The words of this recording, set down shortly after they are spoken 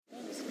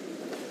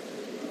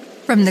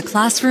From the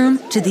classroom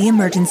to the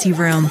emergency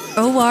room,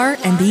 OR,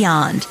 and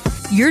beyond,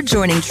 you're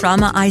joining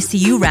Trauma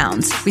ICU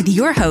Rounds with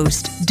your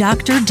host,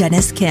 Dr.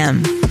 Dennis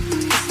Kim.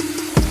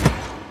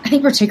 I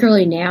think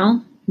particularly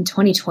now in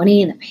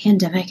 2020 and the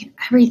pandemic and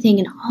everything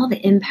and all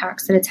the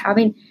impacts that it's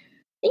having,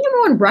 I think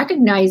everyone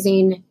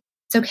recognizing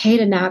it's okay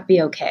to not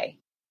be okay.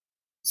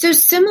 So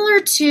similar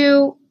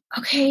to,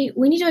 okay,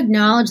 we need to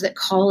acknowledge that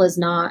call is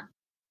not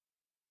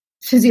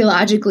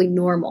physiologically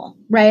normal,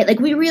 right? Like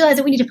we realize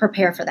that we need to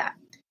prepare for that.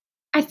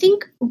 I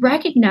think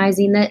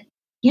recognizing that,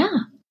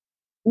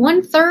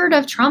 1/3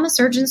 of trauma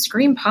surgeons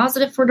screen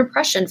positive for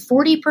depression.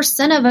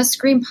 40% of us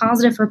screen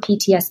positive for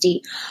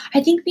PTSD.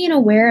 I think being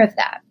aware of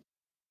that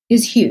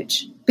is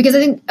huge because I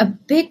think a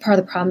big part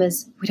of the problem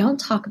is we don't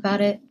talk about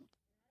it.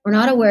 We're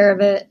not aware of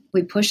it.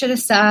 We push it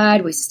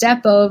aside. We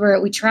step over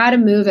it. We try to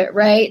move it,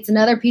 right? It's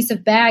another piece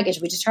of baggage.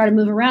 We just try to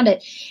move around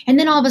it. And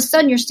then all of a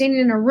sudden you're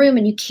standing in a room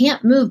and you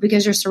can't move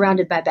because you're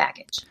surrounded by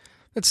baggage.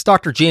 That's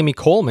Dr. Jamie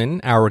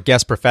Coleman, our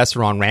guest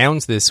professor on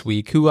Rounds this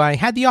week, who I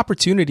had the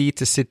opportunity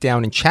to sit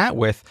down and chat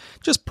with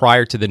just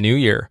prior to the new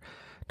year.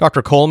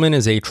 Dr. Coleman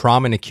is a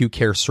trauma and acute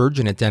care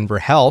surgeon at Denver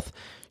Health.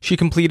 She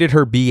completed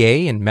her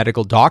BA and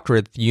medical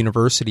doctorate at the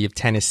University of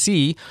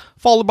Tennessee,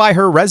 followed by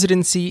her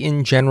residency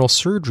in general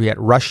surgery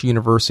at Rush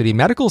University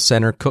Medical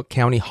Center, Cook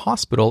County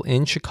Hospital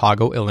in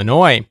Chicago,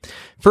 Illinois.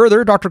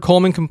 Further, Dr.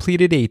 Coleman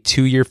completed a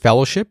 2-year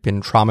fellowship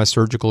in trauma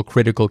surgical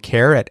critical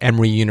care at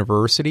Emory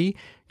University,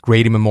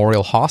 Grady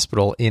Memorial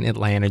Hospital in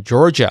Atlanta,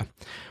 Georgia.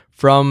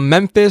 From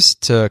Memphis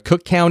to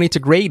Cook County to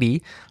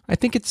Grady, I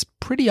think it's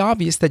pretty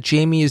obvious that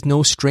Jamie is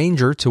no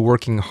stranger to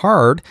working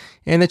hard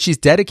and that she's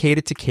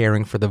dedicated to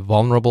caring for the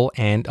vulnerable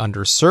and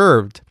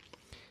underserved.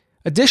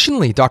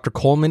 Additionally, Dr.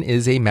 Coleman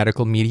is a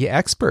medical media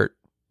expert,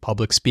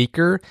 public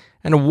speaker,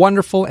 and a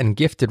wonderful and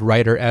gifted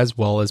writer as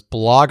well as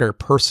blogger.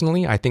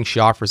 Personally, I think she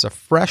offers a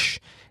fresh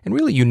and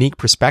really unique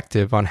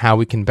perspective on how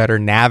we can better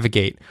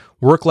navigate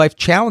work-life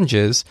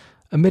challenges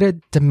amid a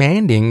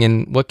demanding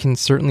and what can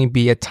certainly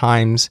be at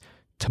times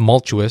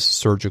tumultuous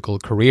surgical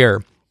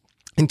career.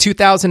 In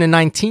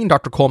 2019,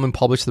 Dr. Coleman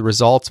published the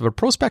results of a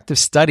prospective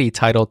study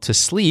titled To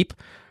Sleep,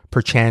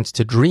 Perchance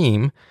to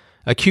Dream,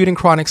 Acute and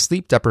Chronic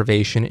Sleep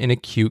Deprivation in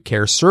Acute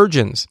Care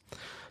Surgeons.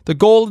 The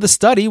goal of the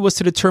study was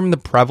to determine the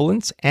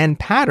prevalence and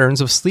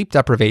patterns of sleep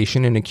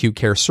deprivation in acute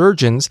care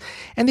surgeons,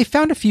 and they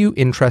found a few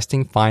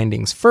interesting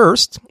findings.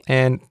 First,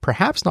 and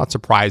perhaps not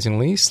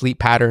surprisingly, sleep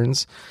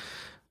patterns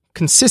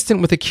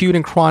consistent with acute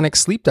and chronic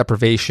sleep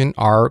deprivation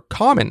are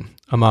common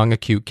among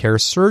acute care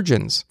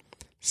surgeons.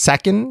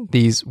 Second,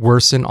 these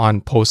worsen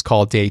on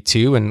post-call day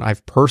 2, and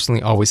I've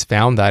personally always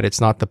found that it's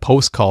not the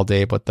post-call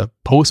day, but the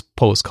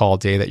post-call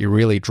day that you're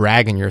really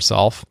dragging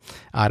yourself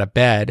out of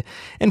bed.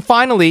 And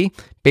finally,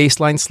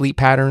 baseline sleep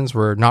patterns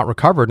were not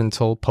recovered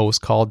until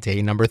post-call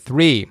day number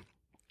 3.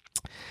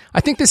 I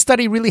think this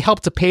study really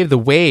helped to pave the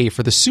way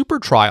for the SUPER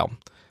trial,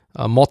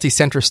 a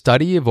multi-center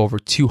study of over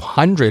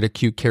 200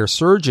 acute care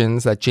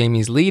surgeons that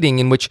Jamie's leading,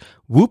 in which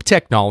WHOOP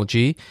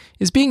technology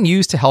is being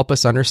used to help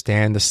us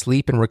understand the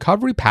sleep and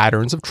recovery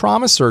patterns of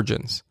trauma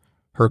surgeons.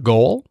 Her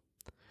goal?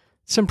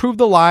 To improve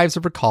the lives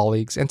of her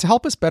colleagues and to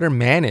help us better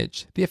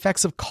manage the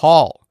effects of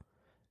call,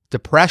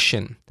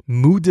 depression,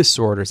 mood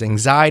disorders,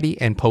 anxiety,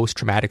 and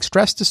post-traumatic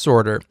stress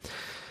disorder.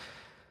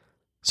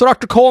 So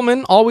Dr.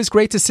 Coleman, always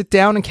great to sit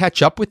down and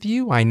catch up with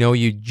you. I know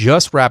you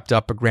just wrapped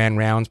up a Grand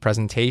Rounds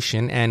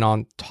presentation, and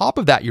on top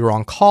of that, you're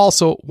on call,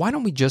 so why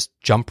don't we just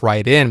jump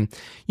right in?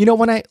 You know,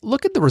 when I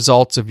look at the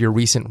results of your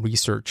recent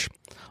research,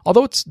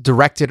 although it's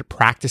directed at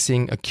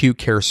practicing acute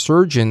care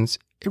surgeons,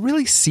 it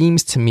really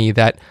seems to me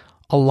that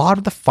a lot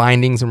of the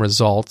findings and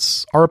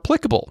results are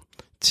applicable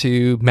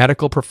to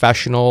medical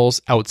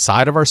professionals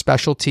outside of our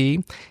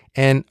specialty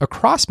and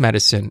across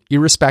medicine,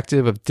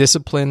 irrespective of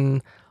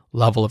discipline,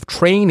 level of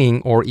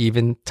training, or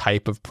even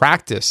type of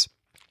practice.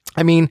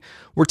 I mean,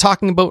 we're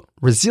talking about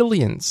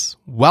resilience,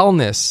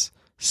 wellness,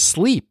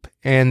 sleep,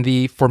 and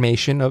the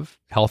formation of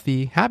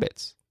healthy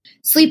habits.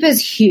 Sleep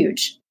is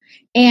huge.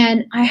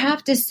 And I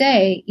have to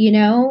say,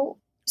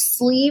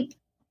 sleep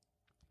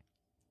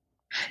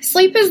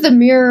is the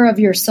mirror of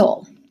your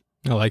soul.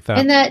 I like that.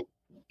 And that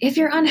if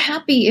you're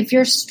unhappy, if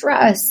you're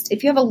stressed,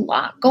 if you have a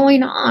lot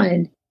going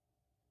on,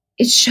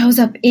 it shows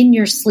up in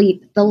your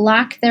sleep, the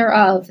lack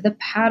thereof, the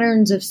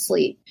patterns of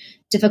sleep,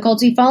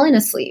 difficulty falling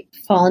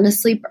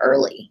asleep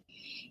early.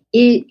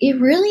 It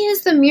really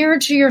is the mirror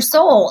to your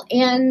soul.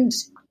 And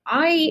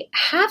I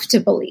have to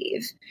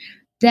believe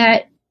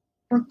that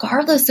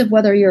regardless of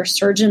whether you're a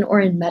surgeon or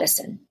in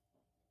medicine,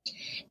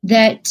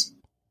 that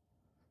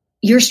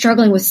you're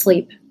struggling with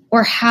sleep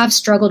or have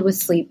struggled with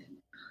sleep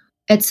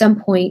at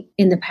some point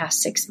in the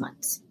past 6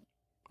 months.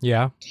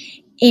 Yeah.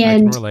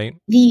 And I can relate.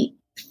 The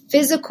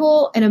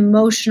physical and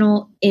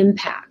emotional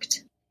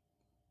impact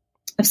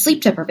of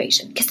sleep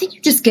deprivation, because then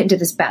you just get into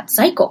this bad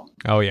cycle.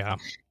 Oh, yeah.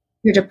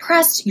 You're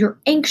depressed, you're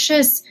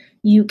anxious,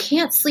 you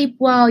can't sleep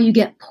well, you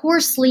get poor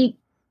sleep.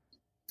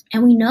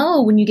 And we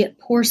know when you get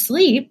poor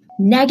sleep,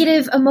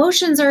 negative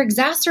emotions are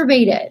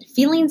exacerbated,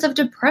 feelings of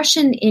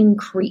depression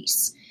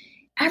increase.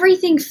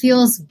 Everything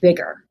feels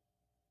bigger.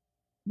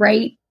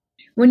 right?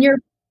 When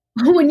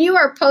you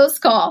are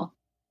post-call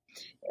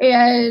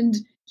and,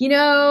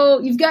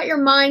 you've got your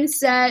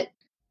mindset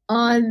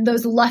on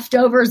those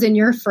leftovers in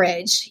your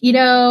fridge,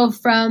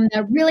 from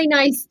the really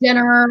nice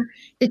dinner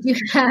that you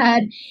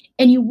had,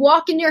 and you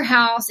walk in your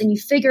house and you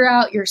figure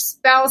out your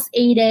spouse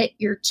ate it,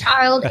 your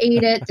child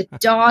ate it, the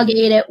dog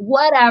ate it,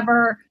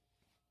 whatever,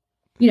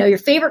 your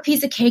favorite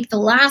piece of cake, the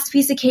last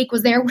piece of cake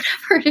was there,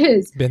 whatever it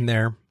is. Been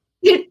there.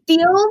 It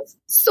feels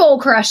soul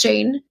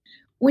crushing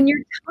when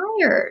you're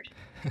tired.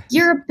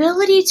 Your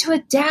ability to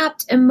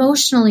adapt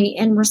emotionally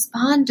and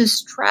respond to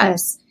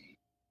stress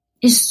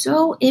is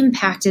so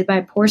impacted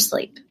by poor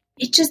sleep.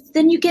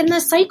 Then you get in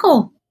this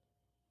cycle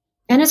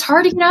and it's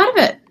hard to get out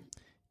of it.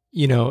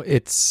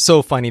 It's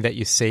so funny that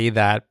you say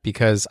that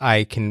because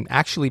I can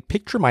actually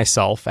picture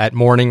myself at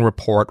morning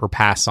report or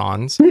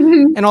pass-ons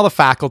and all the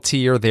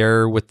faculty are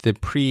there with the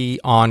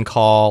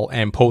pre-on-call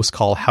and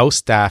post-call house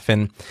staff.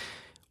 And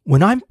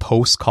when I'm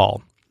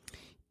post-call,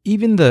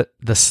 even the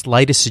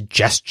slightest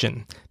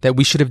suggestion that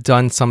we should have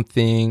done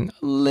something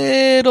a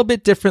little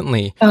bit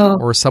differently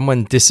or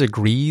someone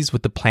disagrees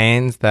with the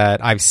plans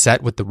that I've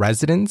set with the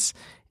residents,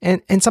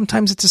 and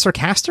sometimes it's a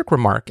sarcastic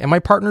remark, and my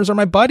partners are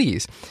my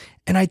buddies,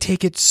 and I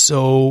take it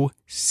so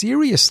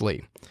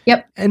seriously.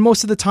 Yep. And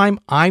most of the time,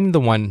 I'm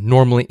the one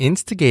normally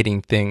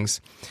instigating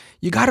things.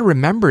 You got to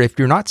remember, if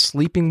you're not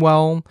sleeping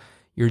well,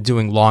 you're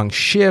doing long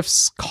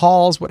shifts,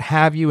 calls, what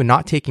have you, and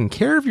not taking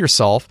care of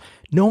yourself,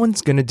 no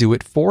one's going to do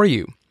it for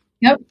you.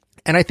 Yep.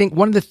 And I think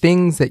one of the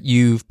things that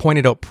you've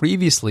pointed out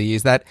previously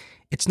is that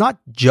it's not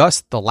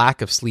just the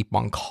lack of sleep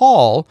on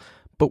call,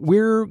 but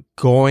we're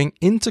going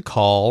into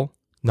call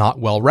not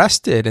well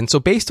rested. And so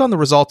based on the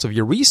results of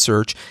your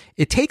research,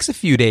 it takes a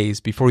few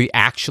days before you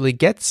actually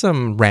get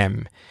some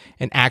REM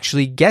and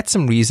actually get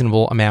some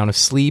reasonable amount of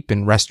sleep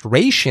and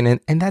restoration.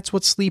 And that's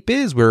what sleep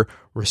is. We're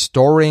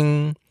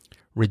restoring,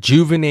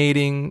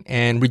 rejuvenating,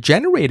 and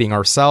regenerating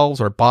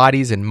ourselves, our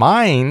bodies, and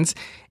minds.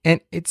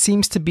 And it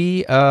seems to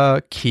be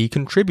a key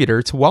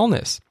contributor to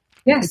wellness.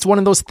 Yes. It's one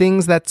of those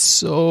things that's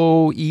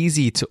so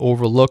easy to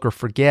overlook or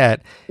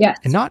forget, yes,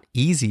 and not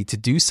easy to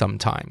do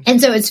sometimes. And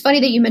so it's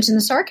funny that you mentioned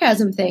the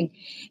sarcasm thing.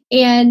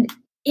 And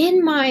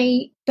in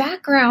my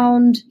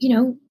background,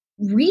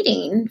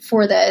 reading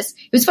for this,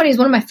 it was funny. It's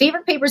one of my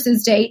favorite papers to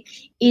this date.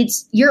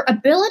 It's your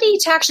ability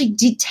to actually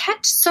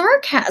detect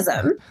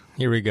sarcasm.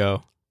 Here we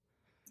go.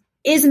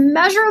 Is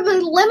measurably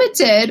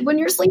limited when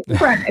you're sleep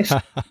deprived.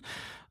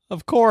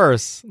 Of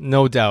course,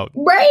 no doubt.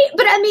 Right?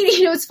 But I mean,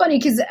 it's funny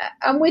because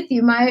I'm with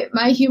you.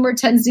 My humor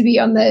tends to be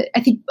on I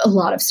think a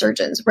lot of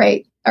surgeons,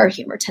 right? Our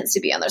humor tends to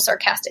be on the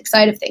sarcastic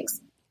side of things.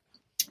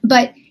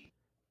 But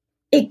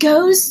it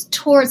goes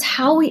towards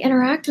how we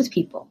interact with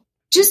people.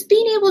 Just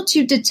being able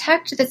to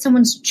detect that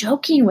someone's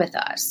joking with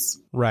us.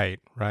 Right.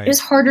 Is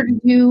harder to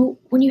do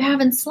when you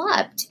haven't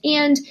slept.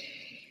 And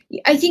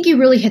I think you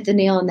really hit the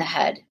nail on the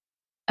head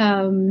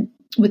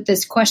with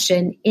this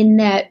question, in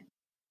that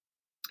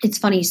it's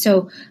funny.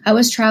 So I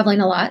was traveling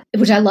a lot,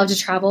 which I love to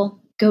travel,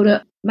 go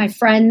to my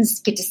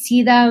friends, get to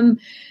see them,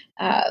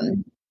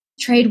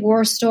 trade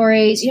war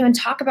stories, and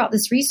talk about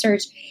this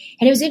research.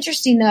 And it was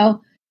interesting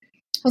though.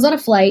 I was on a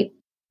flight.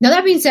 Now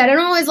that being said, I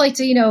don't always like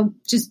to,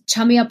 just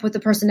chummy up with the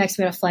person next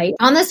to me on a flight.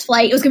 On this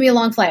flight, it was going to be a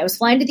long flight. I was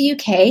flying to the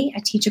UK.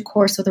 I teach a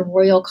course with the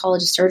Royal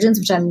College of Surgeons,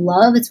 which I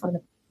love. It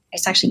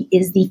actually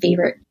is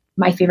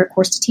my favorite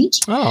course to teach.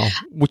 Oh,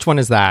 which one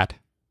is that?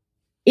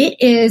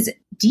 It is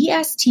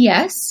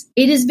DSTS.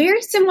 It is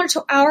very similar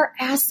to our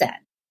ASSET,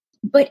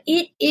 but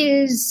it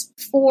is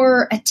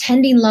for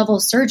attending level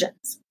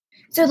surgeons.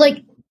 So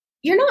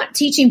you're not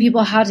teaching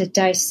people how to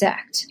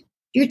dissect.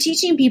 You're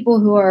teaching people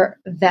who are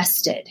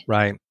vested.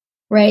 Right.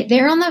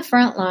 They're on the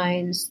front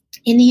lines.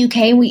 In the UK,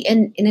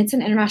 and it's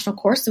an international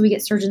course, so we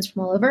get surgeons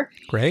from all over.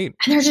 Great.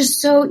 And they're just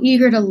so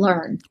eager to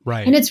learn.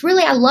 Right. And it's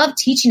really, I love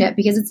teaching it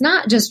because it's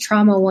not just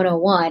trauma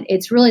 101.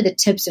 It's really the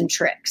tips and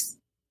tricks,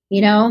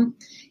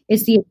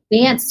 It's the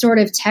advanced sort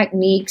of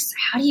techniques.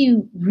 How do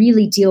you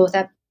really deal with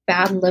that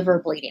bad liver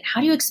bleeding?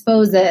 How do you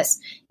expose this?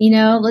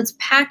 Let's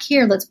pack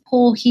here. Let's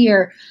pull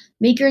here.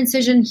 Make your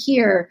incision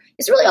here.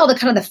 It's really all the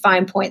kind of the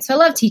fine points. So I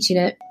love teaching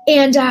it.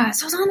 And so I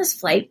was on this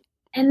flight,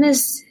 and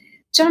this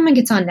gentleman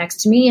gets on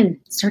next to me and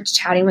starts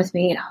chatting with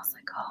me. And I was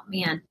like, oh,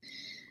 man.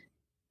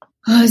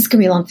 Oh, this is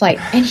going to be a long flight.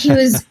 And he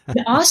was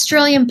an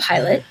Australian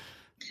pilot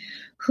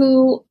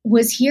who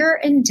was here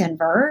in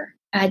Denver.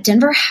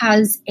 Denver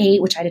has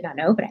which I did not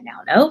know, but I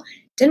now know,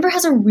 Denver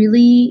has a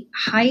really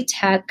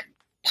high-tech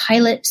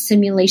pilot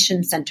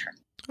simulation center.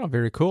 Oh,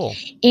 very cool.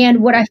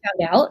 And what I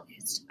found out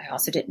is I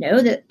also didn't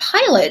know that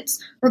pilots,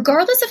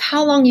 regardless of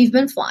how long you've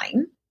been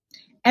flying,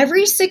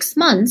 every 6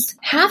 months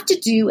have to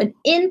do an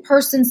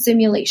in-person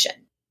simulation.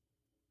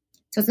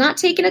 So it's not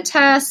taking a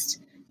test.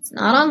 It's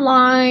not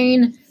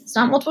online. It's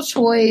not multiple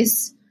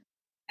choice.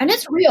 And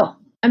it's real.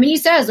 I mean, he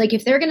says,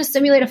 if they're going to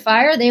simulate a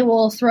fire, they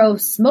will throw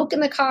smoke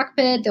in the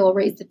cockpit. They will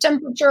raise the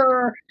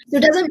temperature. So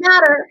it doesn't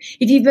matter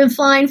if you've been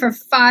flying for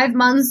 5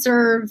 months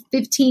or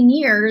 15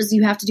 years,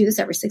 you have to do this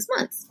every 6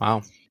 months.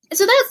 Wow. And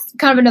so that's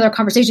kind of another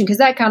conversation because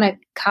that kind of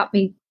caught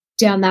me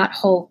down that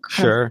whole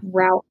kind Sure. of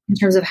route in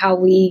terms of how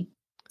we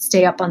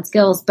stay up on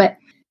skills. But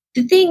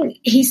the thing,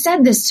 he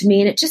said this to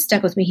me and it just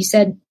stuck with me. He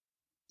said,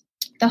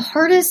 the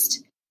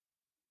hardest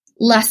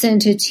lesson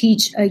to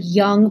teach a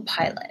young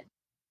pilot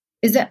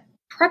is that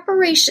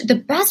preparation, the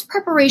best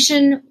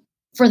preparation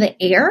for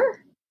the air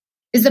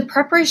is the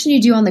preparation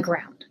you do on the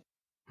ground.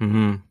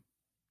 Mm-hmm.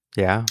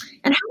 Yeah.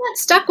 And how that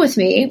stuck with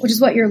me, which is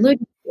what you're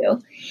alluding to,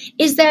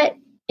 is that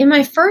in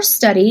my first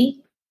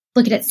study,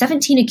 looking at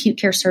 17 acute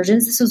care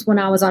surgeons, this was when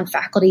I was on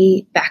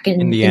faculty back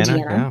in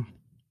Indiana.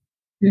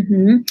 Yeah.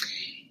 Mm-hmm.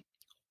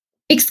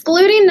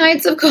 Excluding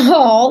nights of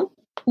call,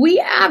 we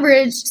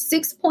averaged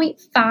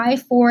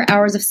 6.54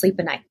 hours of sleep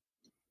a night,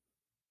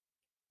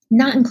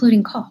 not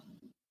including call.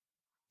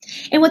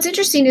 And what's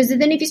interesting is that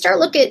then if you start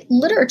looking at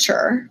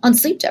literature on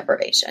sleep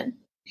deprivation,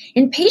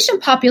 in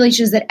patient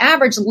populations that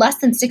average less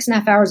than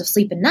 6.5 hours of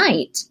sleep a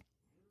night,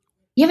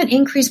 you have an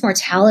increased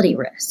mortality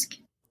risk.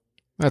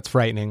 That's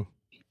frightening.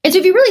 And so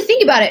if you really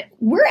think about it,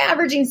 we're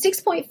averaging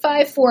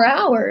 6.54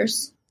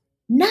 hours,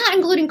 not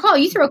including call.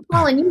 You throw a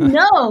call and you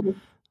know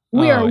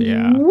we are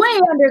way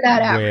under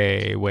that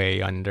average.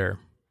 Way under.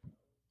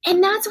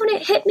 And that's when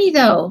it hit me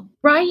though,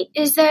 right?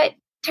 Is that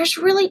there's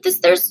really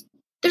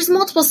there's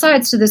multiple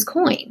sides to this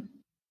coin.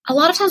 A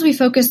lot of times we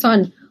focus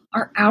on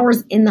our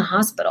hours in the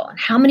hospital and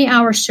how many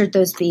hours should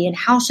those be and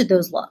how should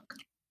those look.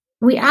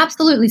 We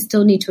absolutely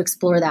still need to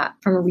explore that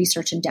from a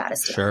research and data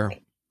standpoint.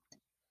 Sure.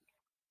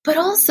 But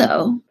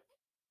also,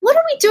 what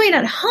are we doing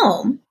at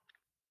home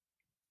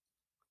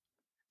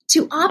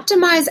to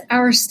optimize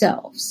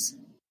ourselves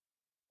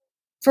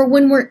for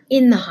when we're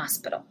in the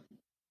hospital?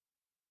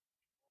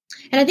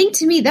 And I think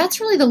to me, that's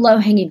really the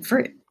low-hanging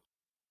fruit.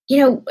 You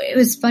know, it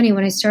was funny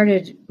when I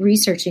started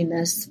researching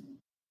this,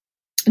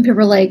 and people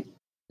were like,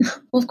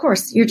 well, of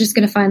course, you're just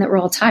going to find that we're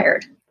all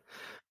tired.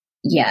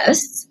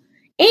 Yes.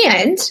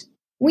 And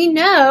we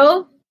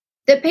know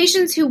that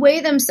patients who weigh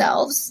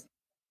themselves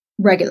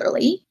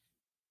regularly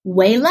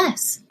weigh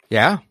less.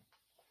 Yeah.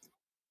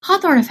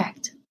 Hawthorne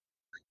effect.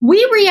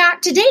 We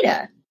react to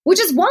data, which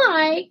is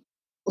why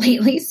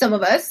lately some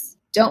of us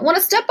don't want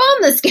to step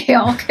on the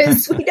scale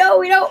because we know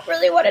we don't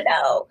really want to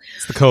know.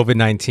 It's the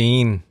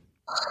COVID-19.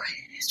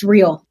 It's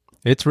real.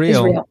 It's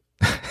real. It's real.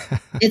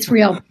 It's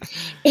real.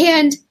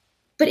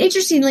 But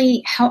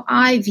interestingly, how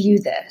I view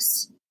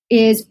this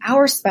is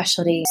our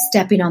specialty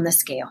stepping on the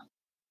scale.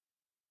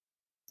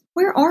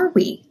 Where are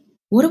we?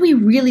 What do we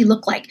really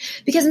look like?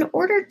 Because in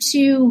order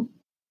to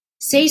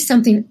say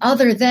something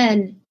other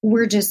than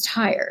we're just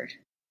tired,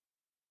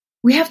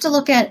 we have to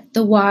look at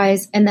the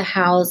whys and the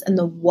hows and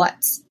the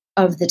whats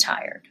of the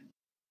tired.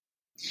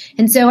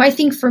 And so I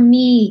think for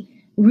me,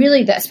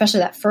 really, especially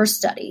that first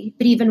study,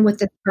 but even with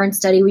the current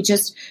study, we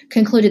just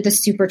concluded the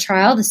SUPER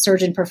trial, the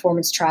surgeon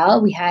performance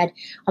trial. We had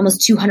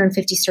almost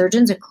 250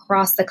 surgeons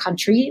across the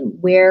country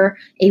wear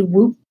a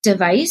Whoop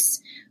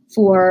device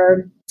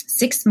for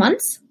 6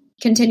 months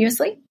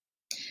continuously.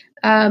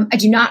 I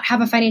do not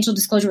have a financial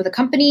disclosure with the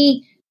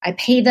company. I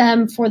pay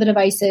them for the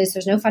devices.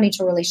 There's no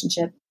financial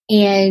relationship.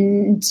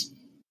 And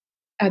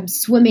I'm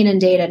swimming in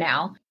data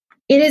now.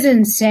 It is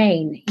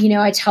insane. You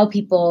know, I tell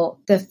people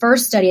the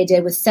first study I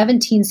did was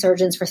 17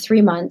 surgeons for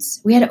 3 months.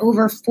 We had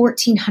over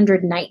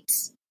 1,400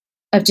 nights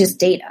of just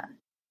data.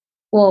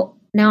 Well,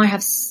 now I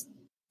have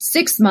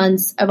 6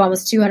 months of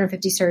almost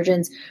 250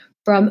 surgeons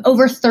from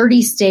over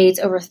 30 states,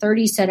 over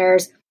 30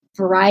 centers,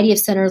 variety of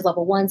centers,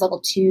 level 1s,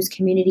 level 2s,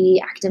 community,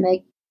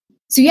 academic.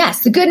 So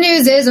yes, the good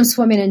news is I'm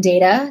swimming in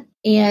data.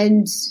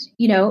 And,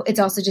 you know, it's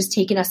also just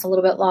taken us a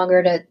little bit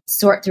longer to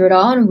sort through it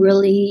all and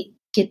really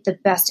get the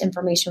best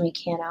information we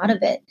can out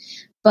of it.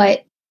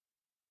 But,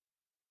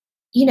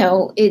 you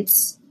know,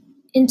 it's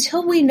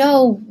until we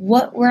know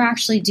what we're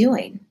actually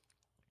doing.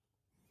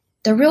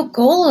 The real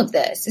goal of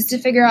this is to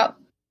figure out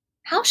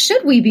how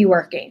should we be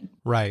working?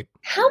 Right.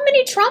 How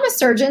many trauma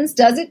surgeons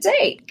does it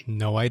take?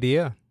 No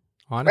idea,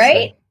 honestly.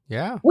 Right?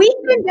 Yeah. We've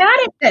been bad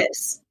at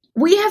this.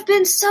 We have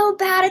been so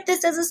bad at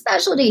this as a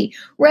specialty,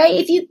 right?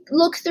 If you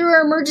look through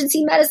our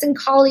emergency medicine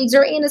colleagues,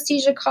 our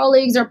anesthesia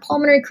colleagues, our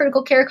pulmonary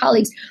critical care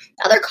colleagues,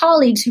 other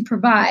colleagues who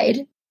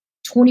provide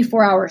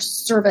 24-hour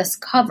service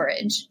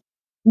coverage,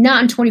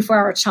 not in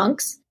 24-hour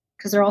chunks,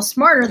 because they're all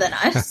smarter than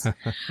us,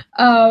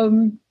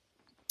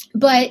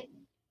 but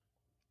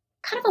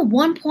kind of a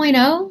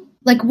 1.0,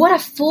 like what a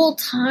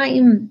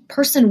full-time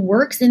person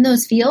works in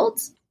those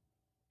fields,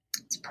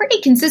 it's pretty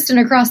consistent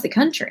across the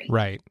country.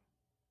 Right.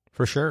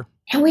 For sure.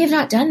 And we have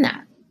not done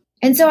that.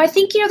 And so I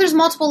think, you know, there's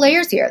multiple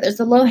layers here. There's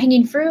the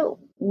low-hanging fruit.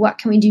 What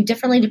can we do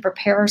differently to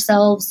prepare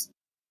ourselves?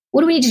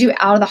 What do we need to do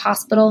out of the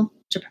hospital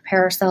to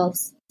prepare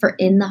ourselves for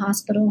in the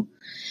hospital?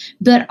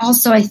 But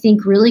also, I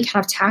think really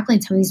kind of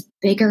tackling some of these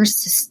bigger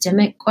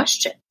systemic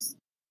questions.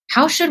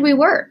 How should we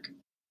work?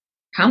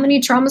 How many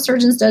trauma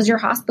surgeons does your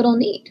hospital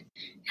need?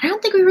 And I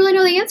don't think we really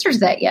know the answers to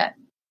that yet.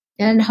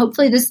 And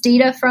hopefully this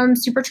data from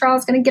SUPER trial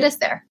is going to get us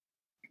there.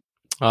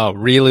 Oh,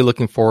 really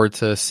looking forward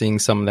to seeing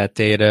some of that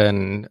data,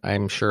 and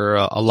I'm sure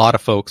a lot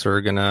of folks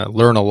are going to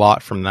learn a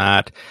lot from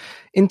that.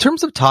 In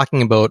terms of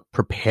talking about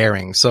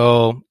preparing,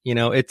 so,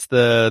 it's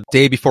the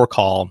day before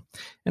call,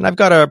 and I've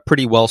got a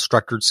pretty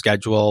well-structured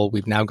schedule.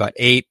 We've now got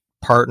 8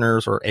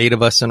 partners or 8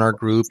 of us in our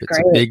group. It's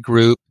a big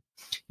group.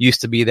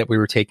 Used to be that we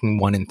were taking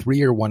 1 in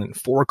 3 or 1 in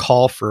 4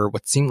 call for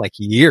what seemed like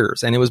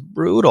years, and it was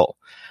brutal.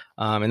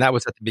 And that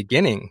was at the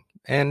beginning.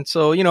 And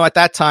so, at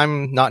that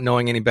time, not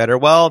knowing any better,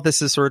 well,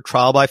 this is sort of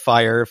trial by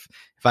fire.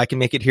 If I can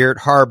make it here at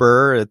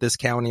Harbor at this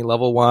county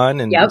level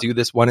 1 and do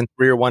this 1 in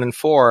 3 or 1 in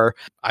 4,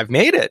 I've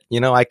made it.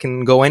 I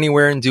can go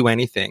anywhere and do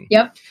anything.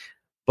 Yep.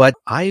 But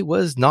I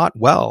was not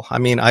well. I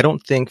mean, I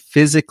don't think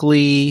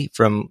physically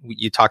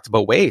you talked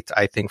about weight.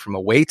 I think from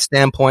a weight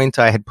standpoint,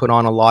 I had put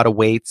on a lot of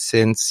weight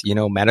since,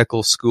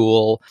 medical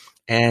school,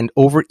 and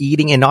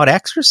overeating and not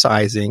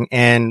exercising,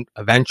 and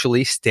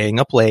eventually staying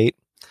up late,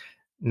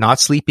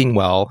 not sleeping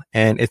well.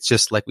 And it's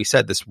just, like we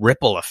said, this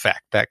ripple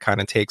effect that kind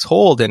of takes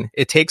hold, and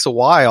it takes a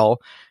while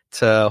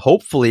to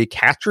hopefully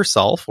catch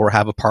yourself or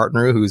have a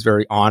partner who's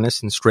very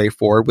honest and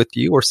straightforward with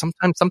you, or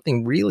sometimes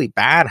something really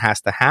bad has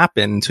to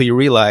happen until you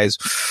realize,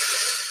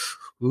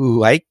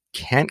 ooh, I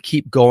can't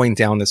keep going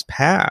down this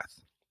path.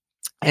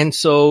 And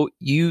so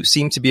you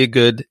seem to be a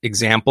good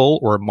example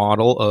or a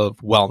model of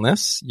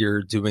wellness.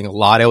 You're doing a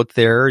lot out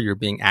there. You're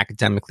being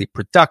academically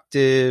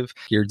productive.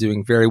 You're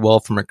doing very well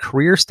from a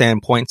career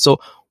standpoint. So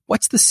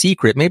what's the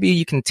secret? Maybe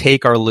you can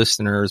take our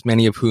listeners,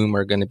 many of whom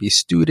are going to be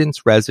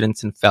students,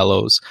 residents, and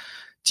fellows.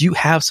 Do you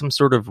have some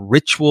sort of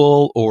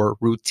ritual or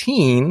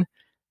routine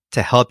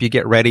to help you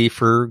get ready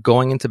for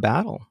going into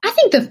battle? I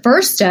think the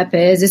first step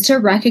is to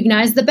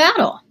recognize the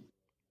battle.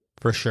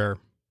 For sure.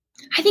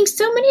 I think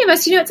so many of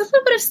us, it's a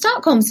little bit of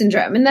Stockholm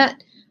syndrome, in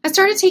that I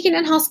started taking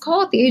in-house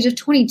call at the age of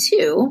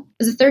 22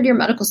 as a third-year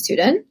medical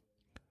student,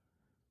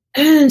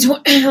 and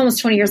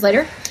almost 20 years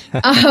later.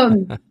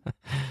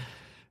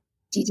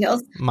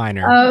 Details.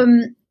 Minor.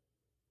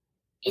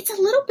 It's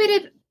a little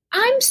bit of,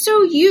 I'm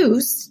so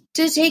used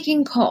to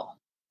taking call.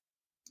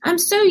 I'm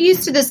so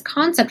used to this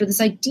concept or this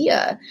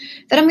idea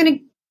that I'm going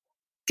to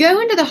go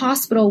into the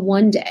hospital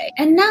one day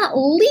and not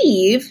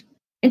leave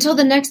until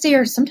the next day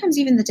or sometimes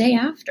even the day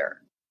after.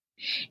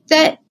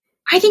 That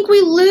I think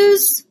we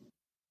lose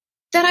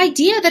that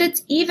idea that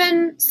it's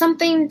even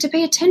something to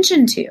pay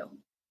attention to.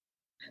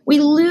 We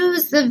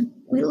lose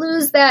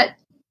that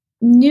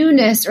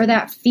newness or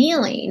that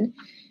feeling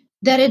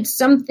that it's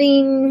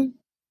something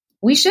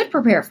we should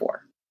prepare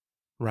for.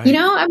 Right.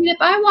 If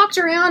I walked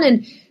around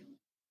and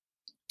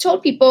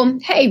told people,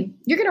 hey,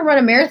 you're going to run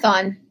a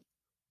marathon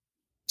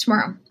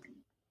tomorrow,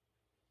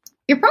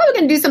 you're probably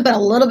going to do something a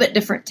little bit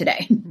different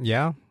today.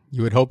 Yeah,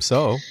 you would hope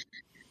so.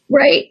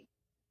 Right.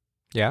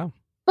 Yeah.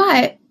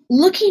 But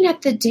looking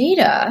at the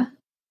data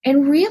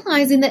and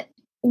realizing that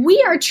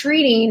we are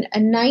treating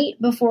a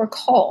night before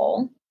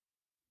call,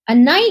 a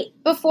night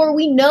before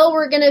we know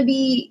we're going to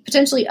be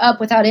potentially up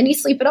without any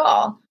sleep at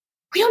all,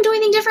 we don't do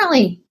anything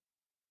differently.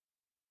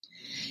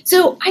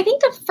 So I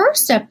think the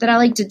first step that I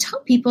like to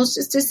tell people is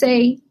just to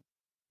say,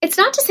 it's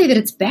not to say that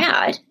it's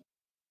bad.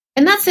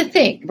 And that's the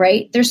thing,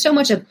 right? There's so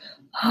much of,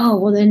 oh,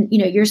 well then,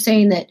 you're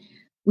saying that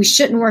we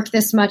shouldn't work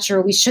this much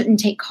or we shouldn't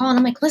take call. And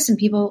I'm like, listen,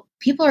 people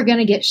are going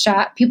to get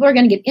shot. People are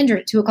going to get injured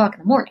at 2:00 in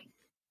the morning.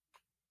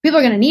 People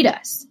are going to need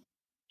us.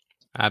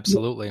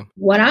 Absolutely.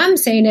 What I'm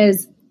saying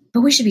is, but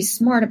we should be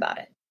smart about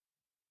it.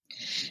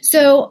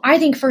 So I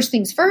think first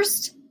things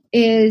first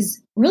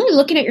is really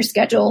looking at your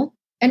schedule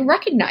and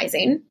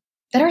recognizing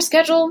that our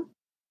schedule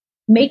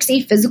makes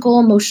a physical,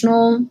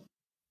 emotional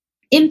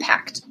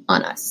impact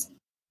on us.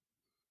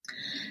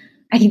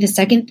 I think the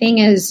second thing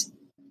is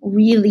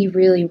really,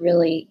 really,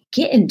 really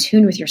get in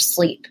tune with your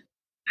sleep.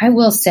 I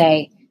will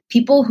say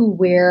people who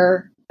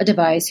wear a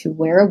device, who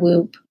wear a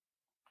Whoop,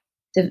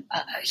 a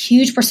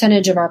huge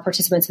percentage of our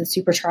participants in the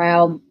super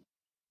trial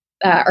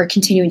are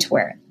continuing to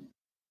wear it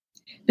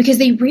because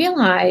they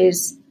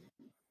realize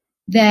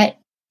that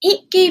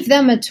it gave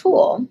them a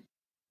tool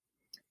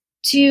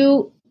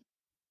to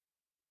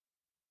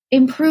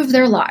improve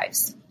their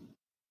lives.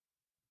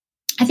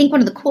 I think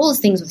one of the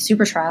coolest things with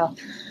super trial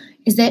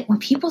is that when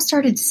people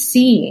started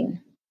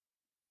seeing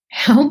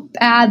how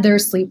bad their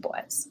sleep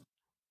was,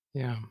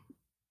 yeah,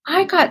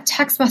 I got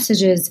text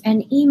messages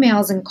and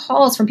emails and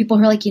calls from people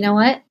who are like, you know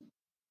what?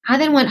 I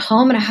then went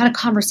home and I had a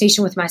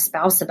conversation with my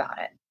spouse about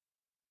it.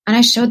 And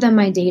I showed them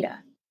my data.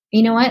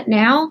 You know what?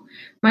 Now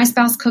my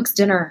spouse cooks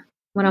dinner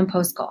when I'm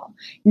post call.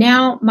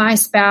 Now my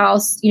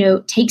spouse,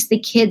 takes the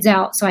kids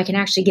out so I can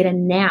actually get a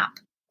nap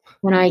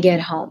when I get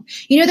home.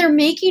 They're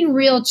making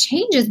real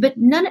changes, but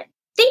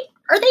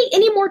are they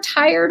any more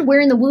tired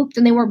wearing the Whoop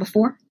than they were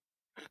before?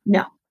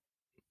 No.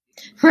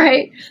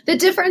 Right? The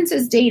difference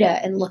is data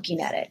and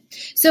looking at it.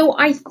 So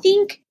I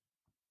think,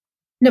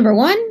 number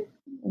one,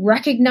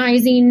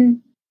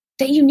 recognizing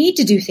that you need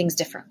to do things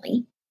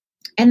differently.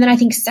 And then I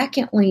think,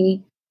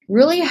 secondly,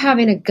 really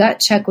having a gut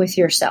check with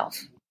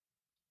yourself.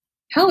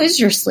 How is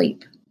your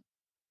sleep?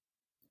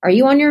 Are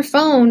you on your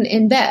phone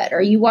in bed?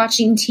 Are you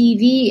watching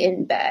TV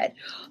in bed?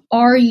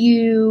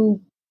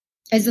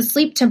 Is the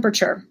sleep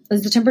temperature,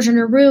 is the temperature in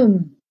your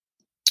room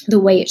the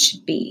way it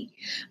should be?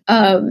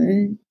 How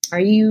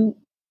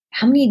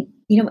many,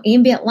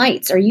 ambient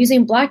lights or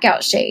using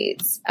blackout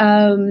shades,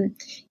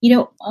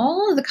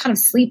 all of the kind of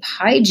sleep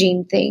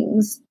hygiene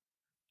things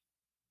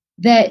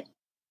that,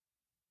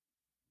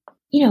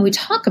 we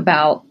talk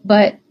about.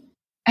 But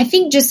I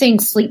think just saying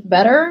sleep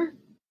better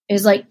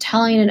is like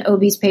telling an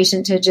obese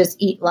patient to just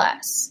eat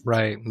less.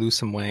 Right. Lose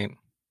some weight.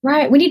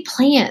 Right. We need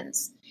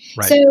plans.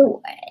 Right.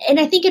 So, and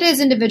I think it is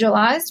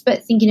individualized,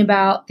 but thinking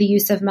about the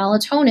use of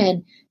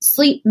melatonin,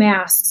 sleep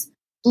masks,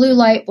 blue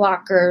light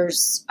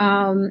blockers,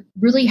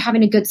 really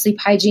having a good sleep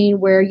hygiene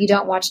where you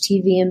don't watch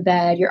TV in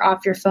bed, you're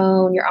off your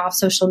phone, you're off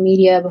social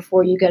media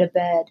before you go to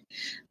bed,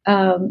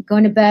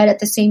 going to bed at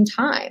the same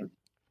time.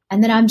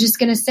 And then I'm just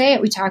going to say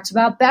it. We talked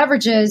about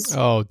beverages.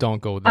 Oh,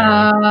 don't go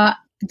there.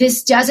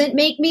 This doesn't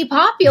make me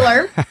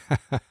popular,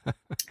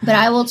 but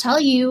I will tell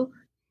you,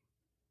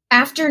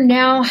 after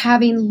now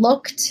having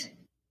looked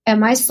at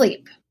my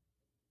sleep,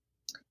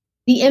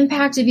 the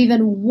impact of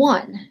even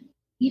one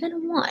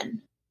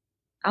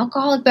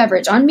alcoholic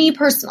beverage on me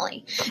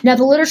personally. Now,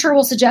 the literature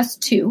will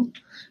suggest two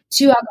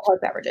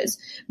alcoholic beverages,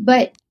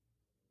 but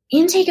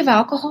intake of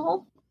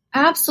alcohol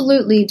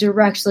absolutely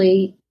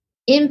directly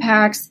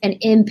impacts and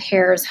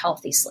impairs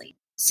healthy sleep.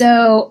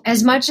 So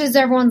as much as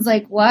everyone's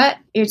like, what?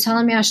 You're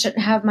telling me I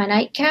shouldn't have my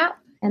nightcap?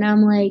 And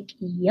I'm like,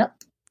 yep.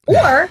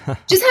 Or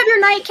just have your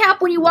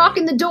nightcap when you walk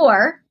in the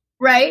door,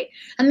 right?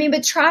 I mean,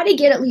 but try to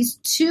get at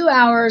least 2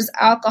 hours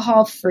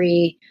alcohol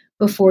free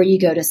before you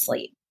go to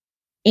sleep.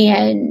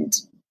 And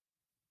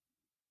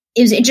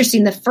it was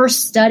interesting. The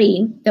first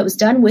study that was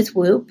done with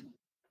Whoop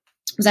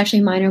was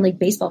actually minor league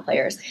baseball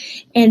players.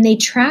 And they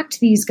tracked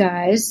these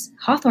guys,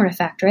 Hawthorne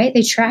effect, right?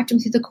 They tracked them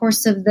through the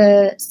course of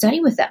the study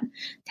with them.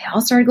 They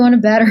all started going to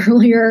bed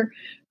earlier.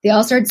 They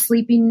all started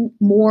sleeping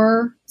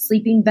more,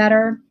 sleeping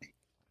better.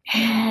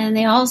 And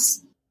they all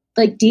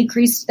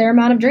decreased their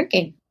amount of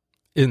drinking.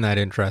 Isn't that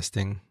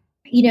interesting?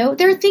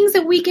 There are things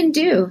that we can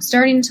do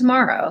starting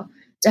tomorrow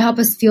to help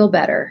us feel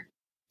better.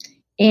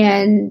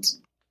 And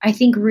I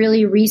think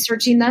really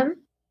researching them,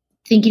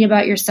 thinking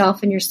about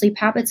yourself and your sleep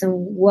habits and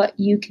what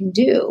you can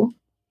do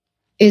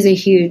is a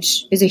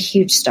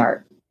huge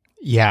start.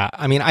 Yeah.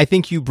 I mean, I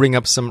think you bring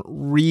up some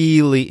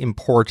really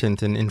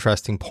important and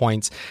interesting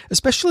points,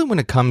 especially when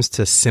it comes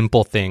to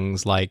simple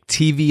things like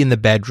TV in the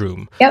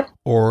bedroom. Yep.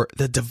 Or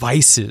the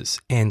devices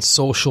and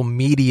social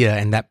media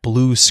and that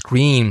blue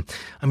screen.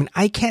 I mean,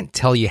 I can't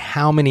tell you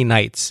how many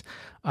nights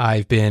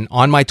I've been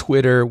on my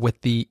Twitter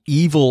with the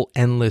evil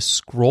endless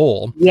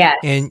scroll. Yes.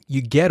 And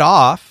you get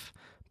off,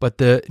 but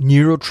the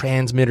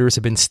neurotransmitters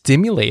have been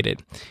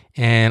stimulated.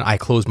 And I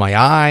close my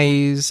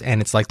eyes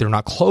and it's like they're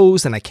not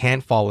closed and I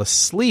can't fall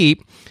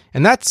asleep.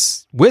 And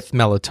that's with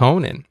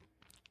melatonin.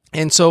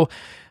 And so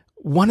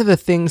one of the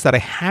things that I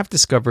have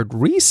discovered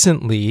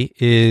recently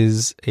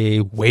is a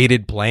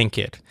weighted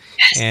blanket.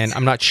 Yes. And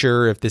I'm not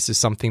sure if this is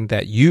something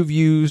that you've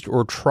used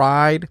or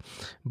tried,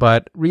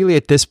 but really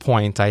at this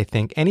point, I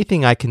think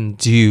anything I can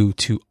do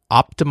to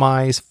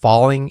optimize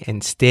falling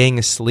and staying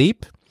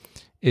asleep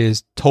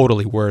is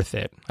totally worth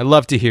it. I'd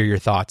love to hear your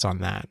thoughts on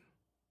that.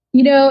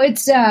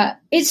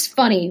 It's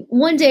funny.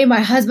 One day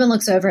my husband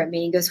looks over at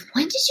me and goes,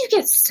 when did you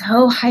get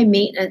so high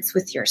maintenance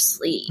with your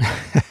sleep?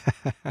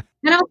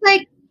 And I was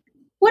like,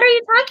 what are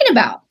you talking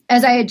about?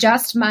 As I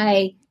adjust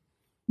my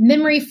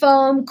memory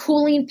foam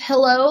cooling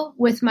pillow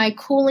with my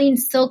cooling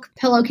silk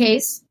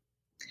pillowcase,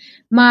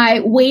 my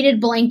weighted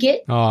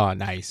blanket. Oh,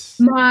 nice.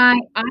 My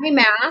eye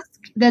mask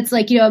that's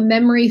like, a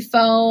memory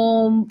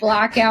foam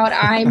blackout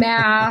eye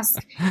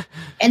mask.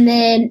 And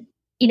then,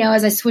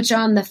 as I switch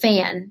on the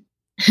fan,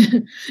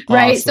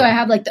 right? Awesome. So I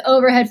have like the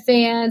overhead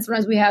fan.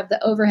 Sometimes we have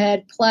the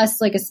overhead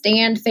plus like a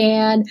stand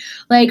fan,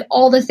 like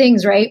all the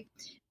things, right?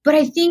 But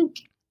I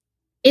think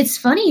it's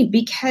funny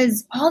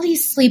because all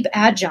these sleep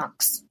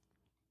adjuncts,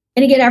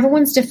 and again,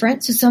 everyone's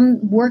different. So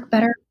some work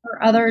better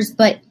for others,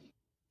 but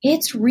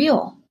it's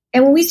real.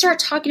 And when we start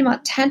talking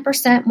about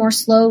 10% more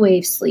slow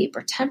wave sleep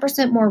or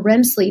 10% more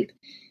REM sleep,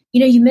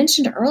 you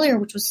mentioned earlier,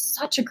 which was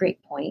such a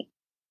great point.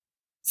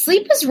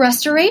 Sleep is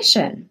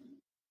restoration.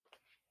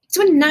 It's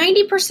when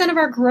 90% of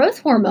our growth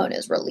hormone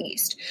is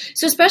released.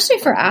 So especially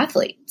for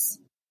athletes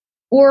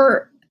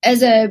or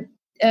as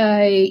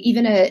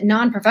even a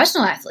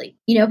non-professional athlete,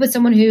 but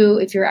someone who,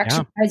 if you're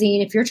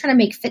exercising, if you're trying to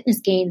make fitness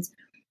gains,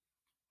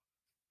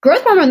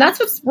 growth hormone, that's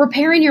what's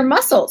repairing your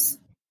muscles.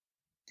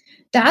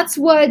 That's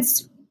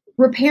what's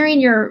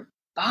repairing your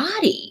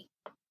body.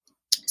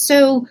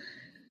 So,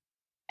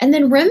 and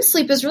then REM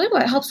sleep is really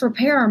what helps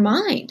repair our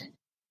mind.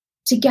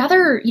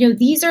 Together,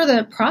 these are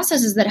the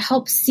processes that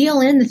help seal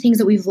in the things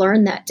that we've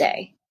learned that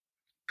day.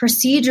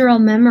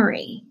 Procedural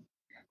memory,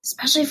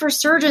 especially for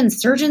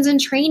surgeons in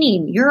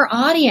training, your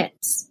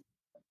audience.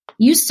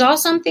 You saw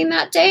something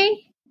that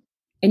day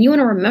and you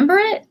want to remember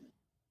it,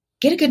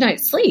 get a good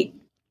night's sleep.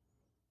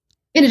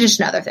 In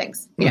addition to other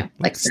things,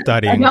 like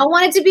studying. I don't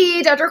want it to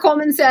be, Dr.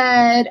 Coleman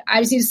said,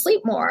 I just need to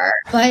sleep more.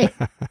 But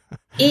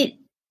it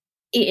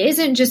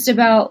isn't just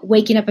about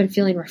waking up and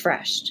feeling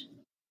refreshed.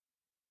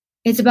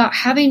 It's about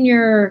having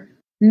your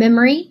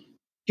memory,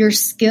 your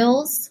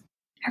skills,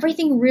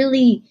 everything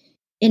really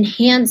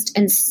enhanced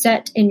and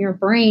set in your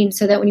brain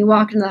so that when you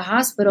walk into the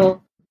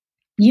hospital,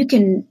 you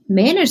can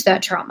manage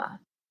that trauma,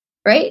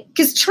 right?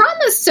 Because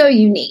trauma is so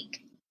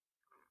unique.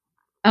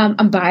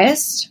 I'm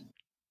biased.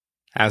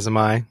 As am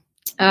I.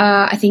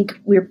 I think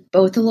we're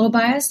both a little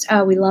biased.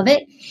 We love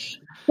it.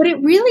 But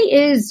it really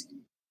is,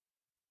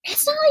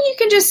 it's not like you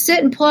can just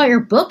sit and pull out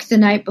your book the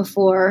night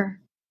before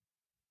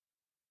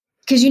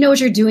because you know what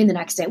you're doing the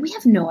next day. We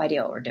have no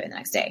idea what we're doing the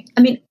next day.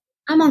 I mean,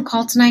 I'm on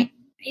call tonight.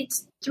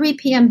 It's 3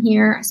 p.m.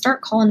 here. I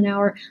start calling an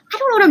hour. I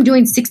don't know what I'm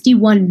doing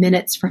 61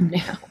 minutes from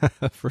now.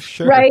 For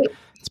sure. Right?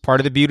 It's part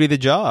of the beauty of the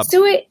job.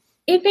 So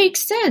it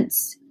makes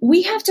sense.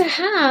 We have to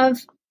have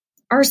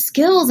our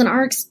skills and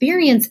our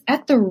experience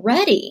at the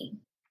ready.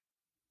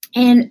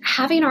 And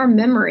having our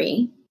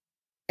memory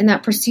and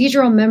that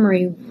procedural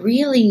memory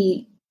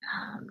really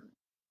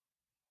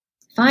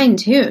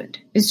fine-tuned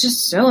is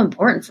just so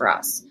important for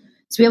us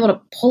to be able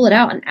to pull it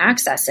out and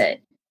access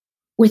it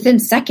within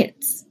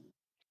seconds,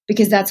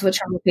 because that's what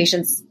trauma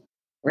patients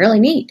really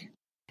need.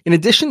 In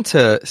addition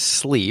to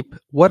sleep,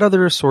 what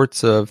other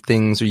sorts of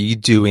things are you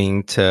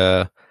doing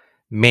to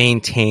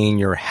maintain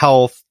your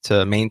health,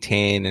 to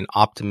maintain an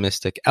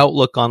optimistic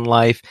outlook on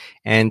life,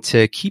 and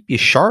to keep you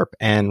sharp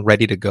and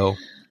ready to go?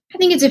 I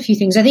think it's a few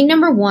things. I think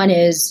number one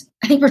is,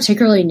 I think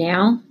particularly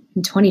now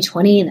in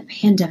 2020 and the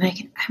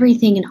pandemic and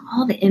everything and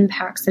all the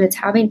impacts that it's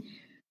having,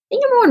 I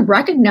think number one,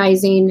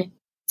 recognizing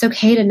it's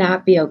okay to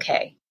not be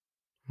okay.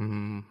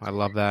 I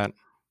love that.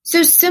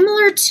 So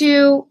similar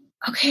to,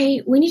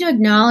 okay, we need to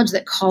acknowledge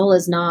that call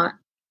is not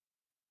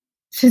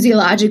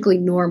physiologically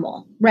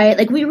normal, right?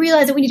 Like we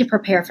realize that we need to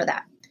prepare for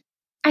that.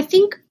 I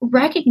think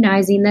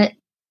recognizing that,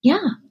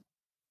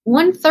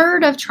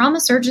 1/3 of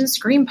trauma surgeons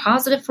screen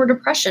positive for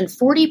depression.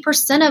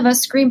 40% of us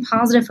screen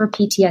positive for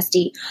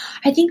PTSD.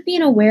 I think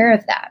being aware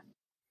of that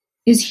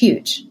is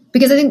huge,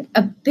 because I think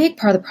a big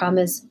part of the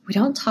problem is we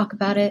don't talk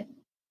about it.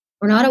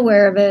 We're not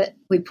aware of it.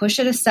 We push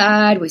it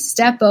aside. We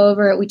step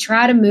over it. We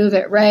try to move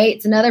it, right?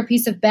 It's another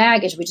piece of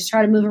baggage. We just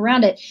try to move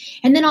around it.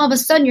 And then all of a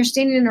sudden you're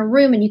standing in a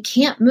room and you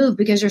can't move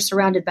because you're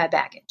surrounded by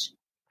baggage.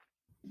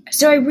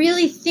 So I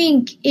really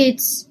think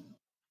it's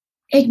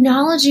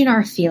acknowledging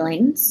our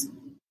feelings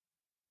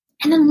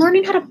and then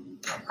learning how to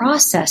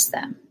process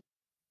them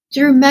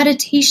through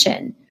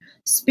meditation,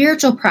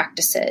 spiritual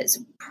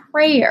practices,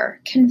 prayer,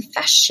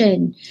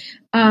 confession,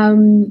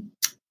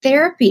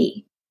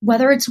 therapy,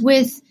 whether it's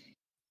with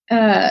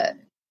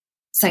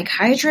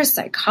psychiatrist,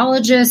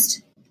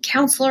 psychologist,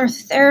 counselor,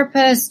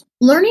 therapist,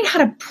 learning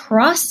how to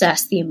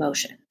process the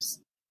emotions.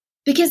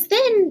 Because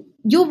then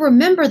you'll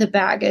remember the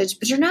baggage,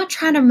 but you're not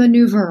trying to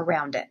maneuver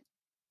around it.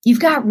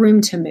 You've got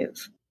room to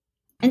move.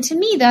 And to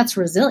me, that's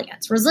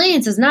resilience.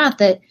 Resilience is not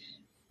that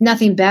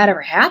nothing bad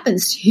ever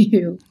happens to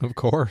you. Of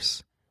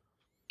course.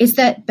 It's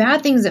that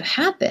bad things have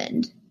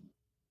happened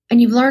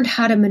and you've learned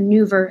how to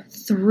maneuver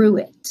through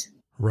it.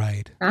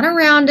 Right. Not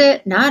around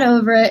it, not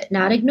over it,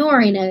 not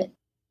ignoring it,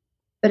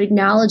 but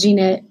acknowledging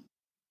it.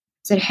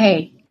 Said,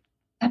 hey,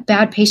 that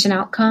bad patient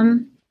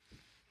outcome,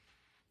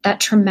 that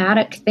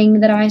traumatic thing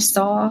that I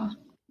saw,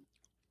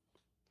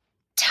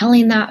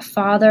 telling that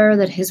father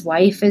that his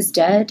wife is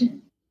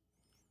dead,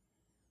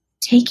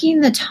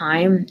 taking the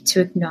time to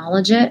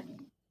acknowledge it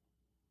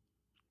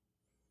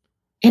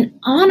and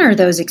honor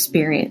those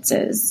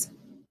experiences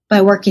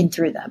by working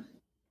through them.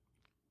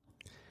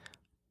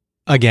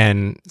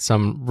 Again,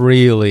 some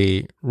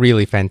really,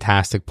 really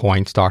fantastic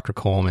points, Dr.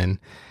 Coleman.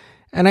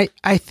 And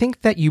I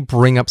think that you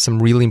bring up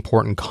some really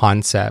important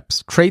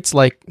concepts, traits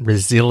like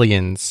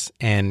resilience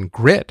and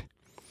grit.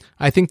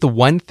 I think the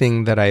one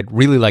thing that I'd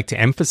really like to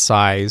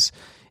emphasize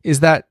is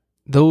that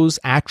those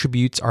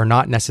attributes are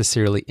not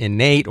necessarily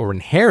innate or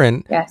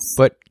inherent,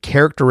 but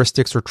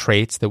characteristics or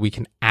traits that we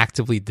can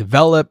actively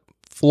develop,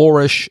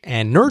 flourish,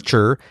 and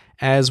nurture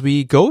as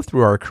we go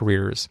through our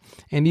careers.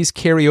 And these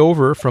carry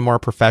over from our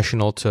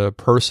professional to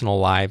personal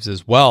lives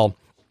as well.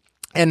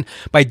 And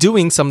by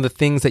doing some of the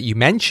things that you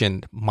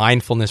mentioned,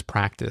 mindfulness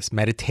practice,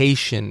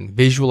 meditation,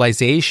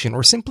 visualization,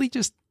 or simply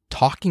just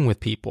talking with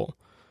people,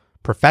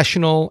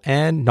 professional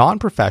and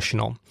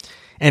non-professional,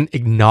 and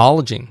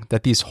acknowledging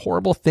that these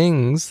horrible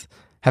things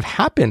have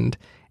happened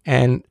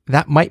and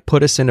that might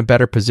put us in a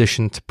better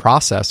position to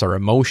process our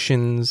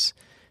emotions,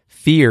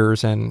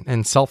 fears,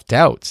 and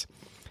self-doubts.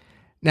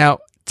 Now,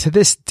 to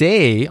this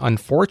day,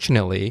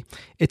 unfortunately,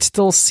 it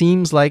still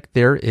seems like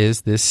there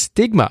is this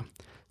stigma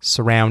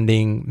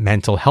surrounding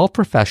mental health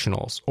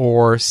professionals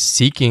or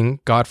seeking,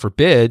 God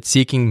forbid,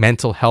 seeking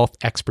mental health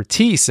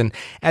expertise. And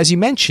as you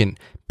mentioned,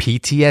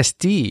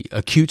 PTSD,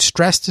 acute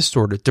stress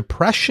disorder,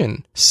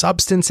 depression,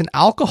 substance and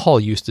alcohol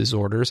use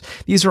disorders,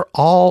 these are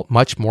all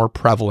much more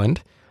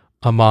prevalent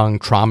among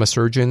trauma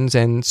surgeons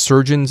and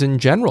surgeons in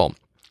general.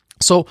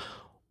 So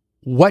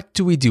what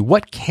do we do?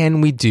 What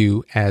can we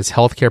do as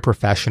healthcare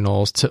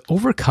professionals to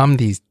overcome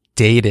these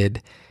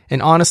dated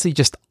and honestly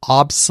just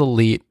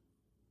obsolete,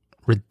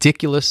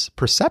 ridiculous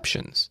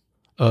perceptions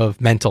of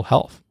mental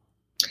health?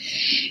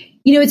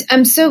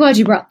 I'm so glad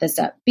you brought this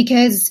up,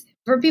 because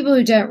for people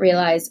who don't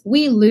realize,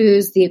 we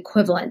lose the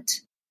equivalent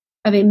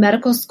of a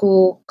medical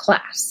school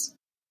class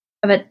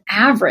of an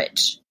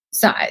average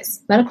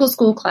size medical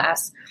school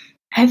class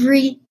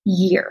every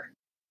year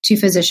to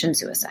physician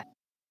suicide.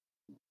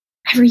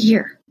 Every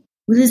year.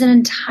 We lose an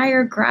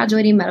entire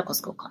graduating medical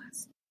school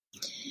class.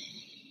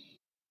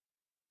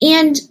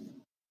 And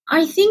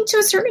I think to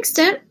a certain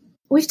extent,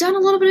 we've done a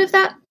little bit of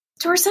that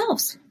to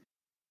ourselves.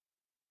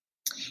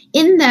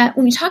 In that,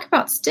 when you talk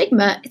about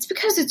stigma, it's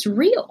because it's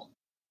real.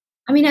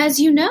 I mean, as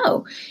you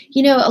know,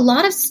 a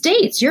lot of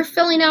states, you're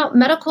filling out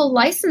medical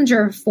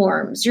licensure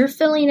forms, you're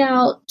filling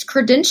out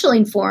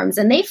credentialing forms,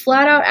 and they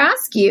flat out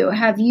ask you,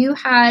 have you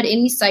had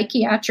any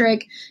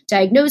psychiatric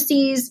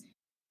diagnoses?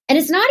 And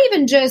it's not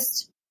even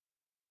just,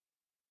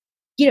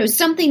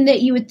 something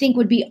that you would think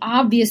would be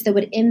obvious that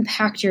would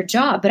impact your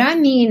job. But I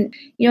mean,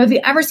 have you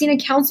ever seen a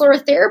counselor or a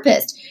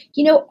therapist?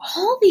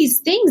 All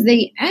these things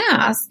they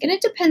ask, and it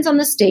depends on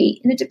the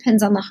state and it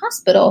depends on the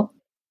hospital.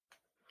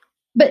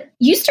 But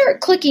you start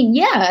clicking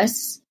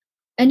yes,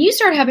 and you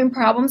start having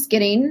problems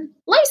getting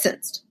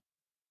licensed.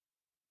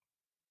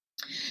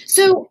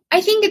 So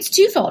I think it's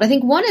twofold. I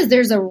think one is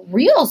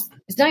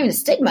it's not even a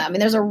stigma. I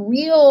mean, there's a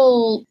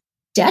real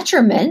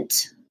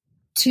detriment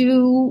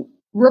to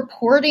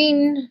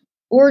reporting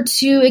or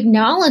to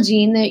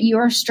acknowledging that you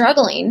are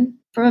struggling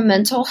from a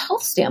mental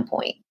health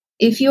standpoint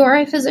if you are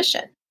a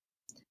physician.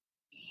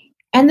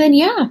 And then,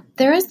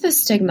 there is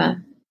this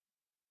stigma,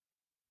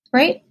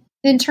 right?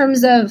 In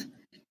terms of,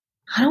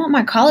 I don't want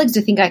my colleagues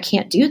to think I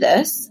can't do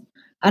this.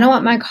 I don't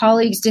want my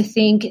colleagues to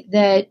think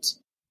that,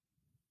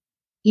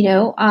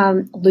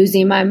 I'm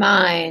losing my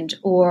mind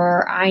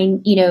or I,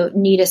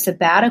 need a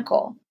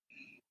sabbatical.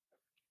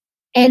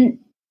 And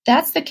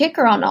that's the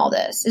kicker on all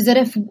this, is that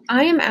if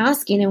I am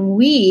asking, and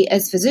we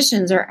as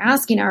physicians are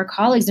asking our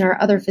colleagues and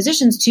our other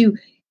physicians to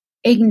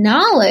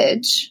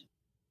acknowledge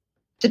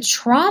the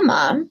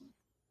trauma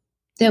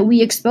that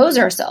we expose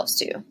ourselves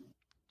to.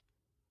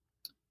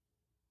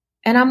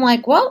 And I'm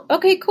like, well,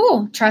 okay,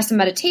 cool. Try some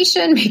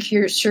meditation, make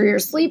sure you're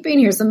sleeping.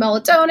 Here's some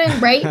melatonin,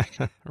 right?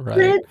 Right. But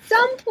at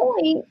some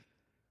point,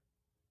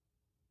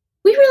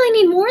 we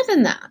really need more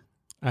than that.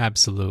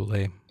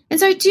 Absolutely. And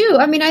so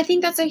I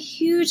think that's a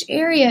huge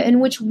area in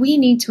which we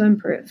need to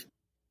improve.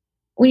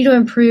 We need to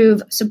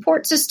improve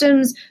support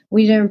systems.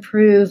 We need to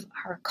improve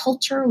our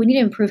culture. We need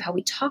to improve how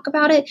we talk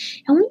about it.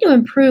 And we need to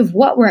improve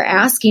what we're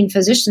asking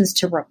physicians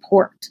to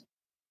report.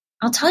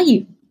 I'll tell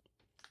you,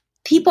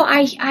 people,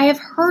 I have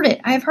heard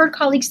it. I have heard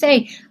colleagues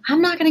say,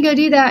 I'm not going to go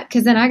do that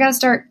because then I got to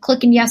start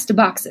clicking yes to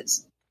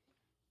boxes.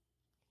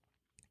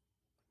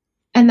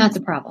 And that's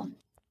a problem.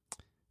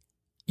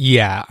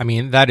 Yeah, I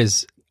mean, that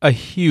is a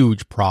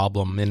huge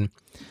problem. And,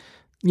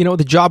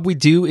 the job we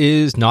do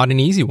is not an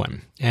easy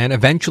one. And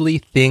eventually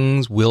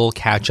things will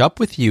catch up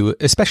with you,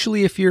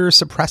 especially if you're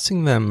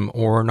suppressing them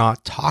or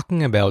not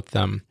talking about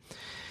them.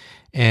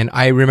 And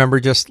I remember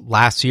just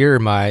last year,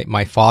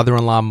 my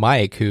father-in-law,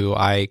 Mike, who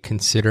I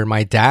consider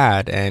my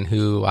dad and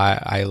who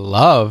I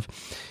love,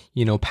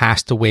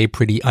 passed away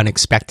pretty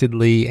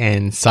unexpectedly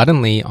and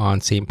suddenly on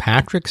St.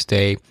 Patrick's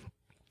Day.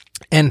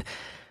 And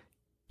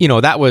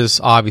that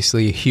was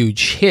obviously a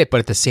huge hit, but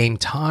at the same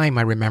time,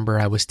 I remember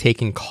I was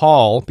taking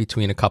call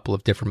between a couple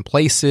of different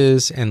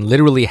places and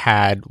literally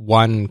had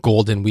one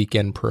golden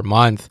weekend per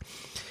month.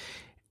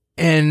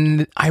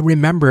 And I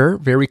remember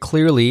very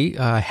clearly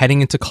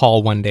heading into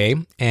call one day,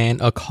 and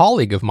a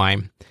colleague of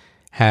mine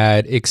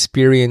had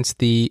experienced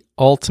the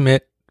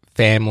ultimate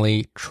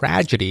family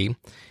tragedy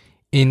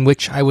in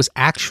which I was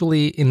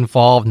actually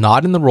involved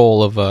not in the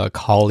role of a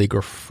colleague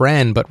or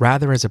friend, but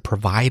rather as a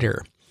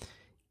provider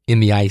in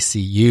the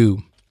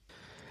ICU.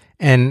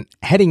 And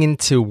heading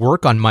into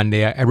work on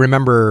Monday, I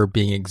remember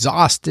being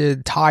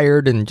exhausted,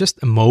 tired, and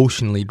just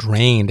emotionally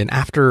drained. And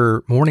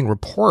after morning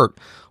report,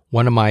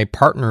 one of my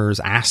partners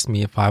asked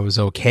me if I was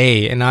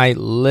okay, and I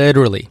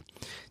literally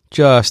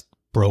just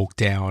broke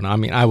down. I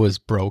mean, I was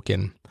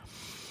broken.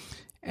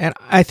 And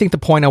I think the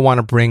point I want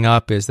to bring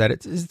up is that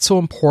it's so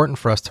important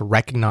for us to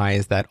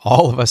recognize that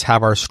all of us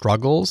have our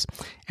struggles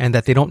and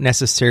that they don't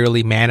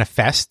necessarily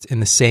manifest in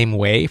the same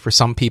way. For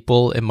some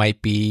people, it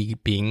might be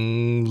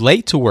being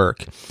late to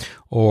work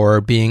or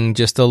being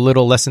just a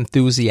little less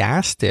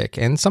enthusiastic.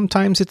 And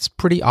sometimes it's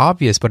pretty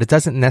obvious, but it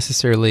doesn't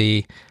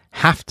necessarily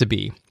have to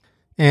be.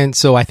 And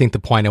so I think the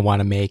point I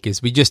want to make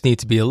is we just need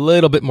to be a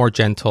little bit more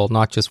gentle,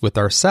 not just with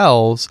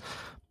ourselves,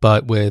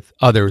 but with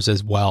others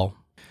as well.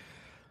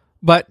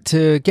 But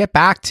to get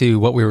back to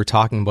what we were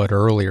talking about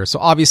earlier, so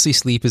obviously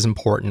sleep is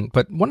important,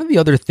 but one of the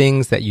other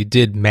things that you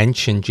did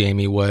mention,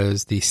 Jamie,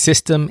 was the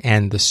system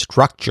and the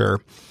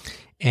structure.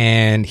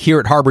 And here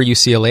at Harbor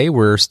UCLA,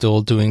 we're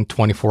still doing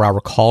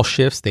 24-hour call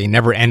shifts. They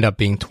never end up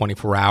being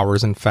 24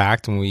 hours, in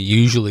fact, and we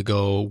usually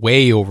go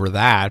way over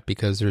that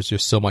because there's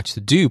just so much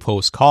to do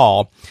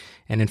post-call.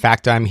 And in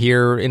fact, I'm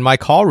here in my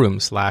call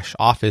room /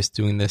 office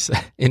doing this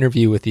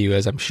interview with you,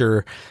 as I'm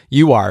sure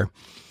you are.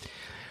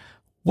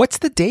 What's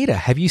the data?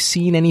 Have you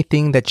seen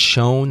anything that's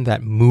shown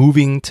that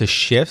moving to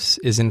shifts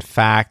is in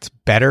fact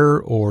better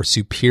or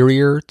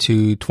superior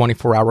to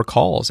 24-hour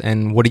calls?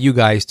 And what are you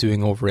guys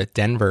doing over at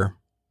Denver?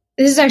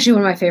 This is actually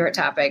one of my favorite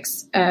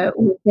topics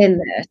within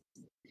this.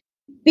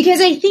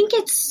 Because I think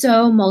it's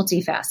so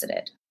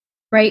multifaceted,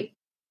 right?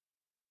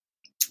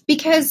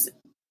 Because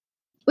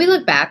we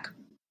look back,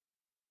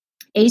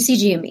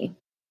 ACGME,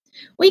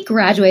 we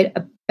graduate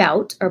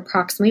about or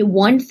approximately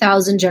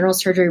 1,000 general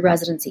surgery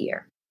residents a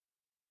year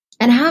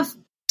and have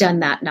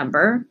done that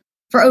number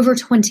for over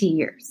 20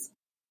 years.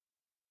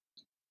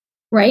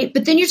 Right?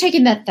 But then you're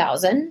taking that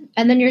 1,000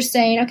 and then you're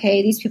saying,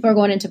 okay, these people are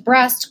going into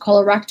breast,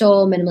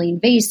 colorectal, minimally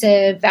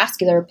invasive,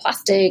 vascular,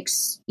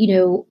 plastics,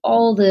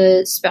 all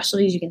the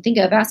specialties you can think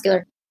of,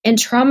 vascular, and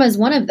trauma is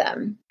one of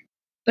them.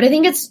 But I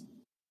think it's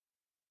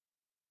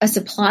a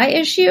supply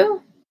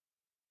issue.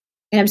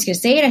 And I'm just going to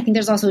say it. I think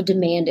there's also a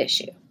demand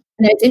issue.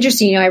 And it's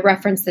interesting, I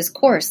referenced this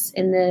course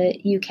in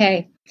the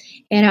UK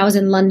and I was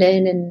in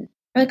London and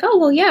I'm like, oh,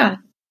 well, yeah,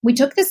 we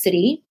took the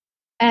city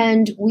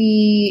and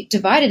we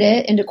divided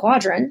it into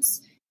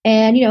quadrants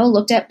and,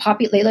 looked at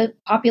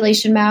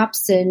population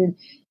maps and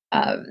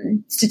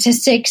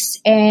statistics.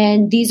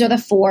 And these are the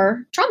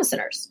 4 trauma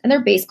centers. And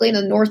they're basically in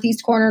the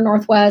northeast corner,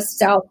 northwest,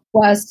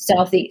 southwest,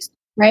 southeast,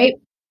 right?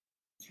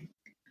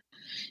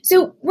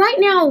 So right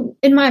now,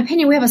 in my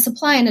opinion, we have a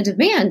supply and a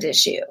demand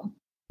issue.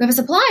 We have a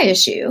supply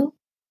issue and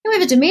we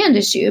have a demand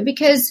issue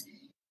because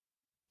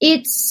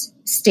it's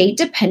state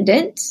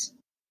dependent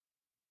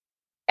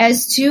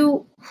as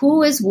to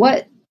who is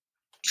what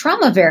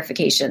trauma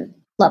verification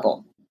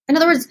level. In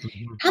other words,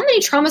 how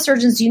many trauma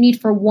surgeons do you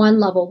need for one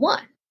level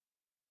 1?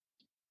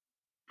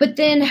 But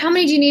then how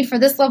many do you need for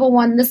this level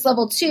 1, this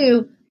level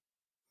 2?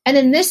 And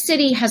then this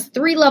city has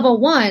 3 level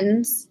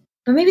 1s,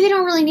 but maybe they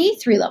don't really need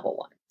 3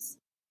 level 1s,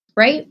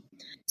 right?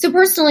 So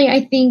personally,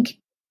 I think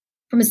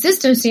from a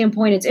system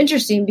standpoint, it's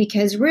interesting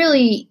because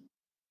really,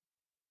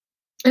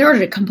 in order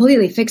to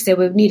completely fix it,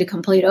 we would need a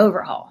complete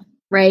overhaul,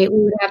 right?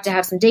 We would have to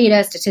have some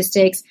data,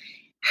 statistics,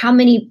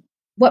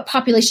 what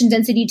population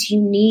density do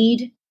you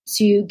need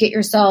to get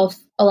yourself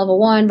a level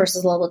 1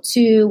 versus level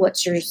 2?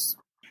 What's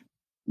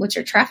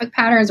your traffic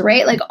patterns,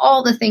 right? Like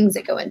all the things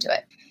that go into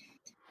it.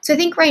 So I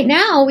think right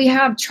now we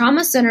have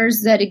trauma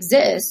centers that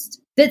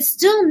exist that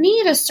still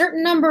need a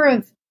certain number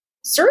of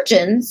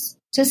surgeons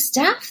to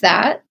staff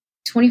that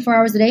 24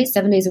 hours a day,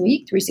 7 days a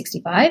week,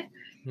 365.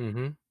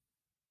 Mm-hmm.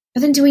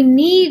 But then do we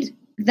need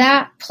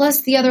that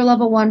plus the other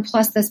level 1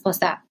 plus this plus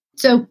that?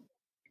 So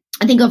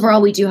I think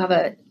overall we do have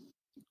a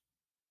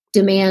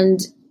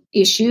demand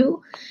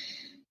issue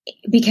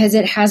because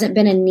it hasn't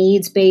been a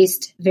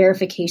needs-based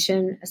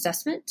verification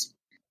assessment.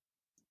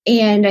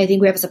 And I think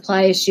we have a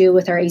supply issue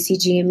with our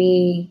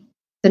ACGME,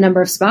 the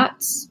number of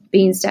spots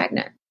being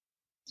stagnant.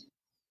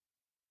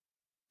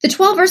 The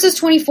 12 versus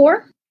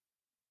 24,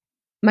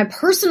 my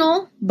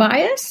personal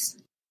bias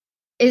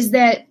is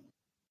that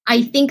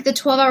I think the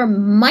 12-hour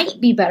might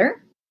be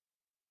better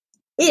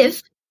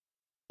if,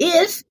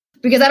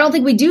 because I don't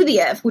think we do the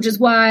if, which is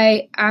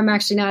why I'm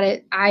actually not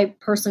I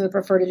personally would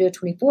prefer to do a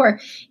 24,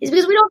 is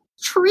because we don't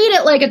treat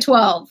it like a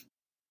 12.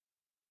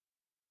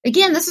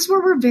 Again, this is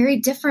where we're very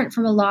different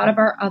from a lot of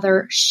our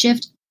other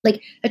shift,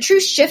 like a true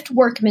shift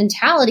work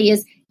mentality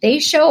is they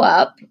show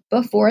up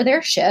before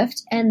their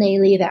shift and they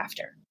leave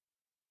after.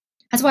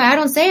 That's why I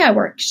don't say I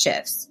work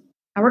shifts.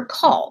 I work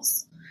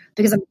calls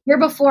because I'm here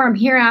before, I'm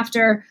here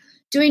after,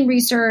 doing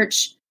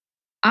research,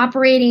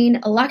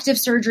 operating, elective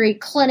surgery,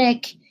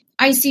 clinic,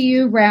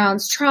 ICU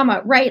rounds,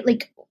 trauma, right?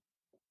 Like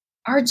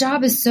our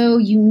job is so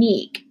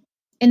unique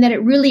in that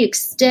it really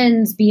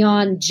extends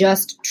beyond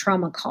just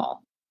trauma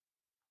call.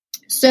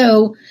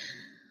 So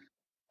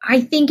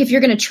I think if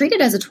you're going to treat it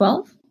as a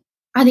 12,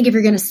 I think if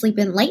you're going to sleep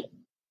in late,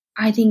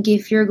 I think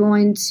if you're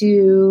going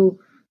to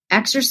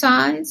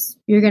exercise,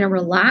 you're going to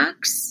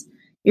relax,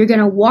 you're going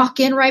to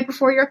walk in right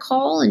before your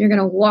call and you're going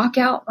to walk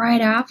out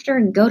right after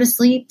and go to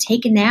sleep,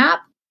 take a nap.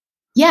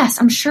 Yes,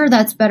 I'm sure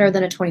that's better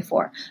than a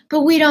 24,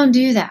 but we don't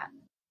do that.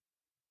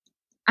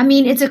 I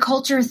mean, it's a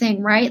culture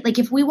thing, right? Like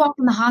if we walk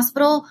in the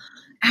hospital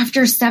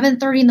after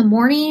 7:30 in the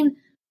morning,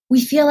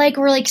 we feel like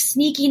we're like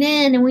sneaking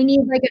in and we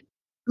need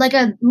like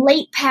a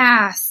late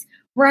pass,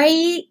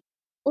 right?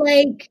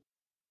 Like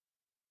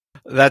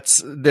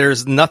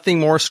there's nothing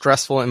more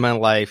stressful in my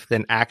life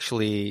than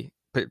actually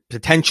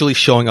potentially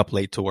showing up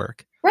late to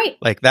work. Right.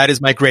 Like that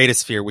is my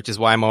greatest fear, which is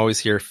why I'm always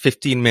here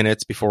 15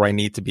 minutes before I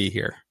need to be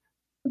here.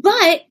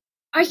 But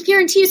I can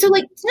guarantee you, so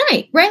like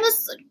tonight, right?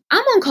 I'm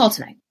on call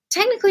tonight.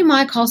 Technically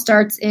my call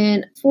starts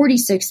in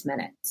 46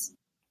 minutes.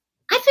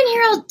 I've been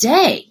here all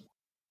day,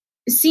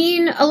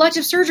 seeing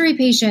elective surgery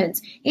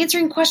patients,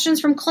 answering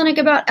questions from clinic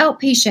about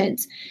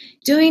outpatients,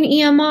 doing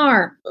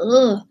EMR,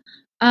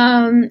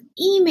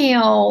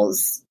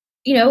 emails,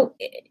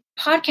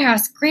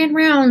 podcasts, grand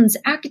rounds,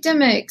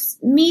 academics,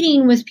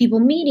 meeting with people,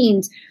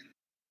 meetings.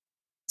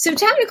 So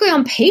technically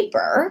on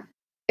paper,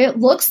 it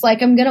looks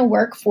like I'm going to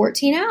work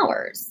 14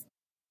 hours.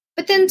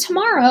 But then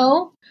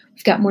tomorrow,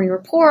 we've got morning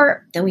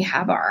report. Then we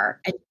have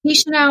our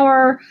education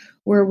hour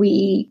where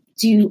we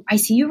do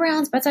ICU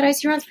rounds, bedside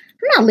ICU rounds.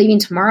 I'm not leaving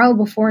tomorrow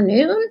before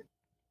noon.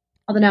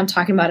 Although now I'm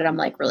talking about it, I'm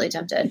like really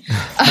tempted.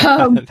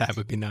 That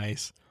would be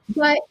nice.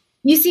 But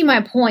you see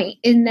my point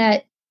in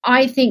that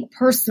I think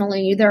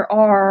personally there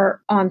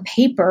are on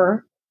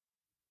paper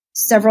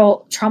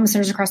several trauma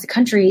centers across the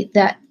country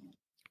that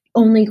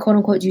only quote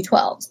unquote do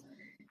 12s.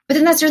 But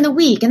then that's during the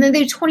week. And then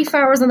they do 24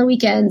 hours on the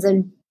weekends.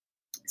 And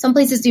some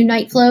places do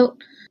night float.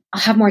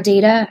 I'll have more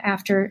data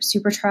after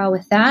super trial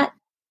with that.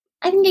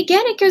 I think,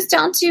 again, it goes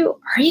down to,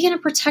 are you going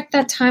to protect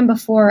that time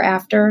before or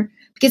after?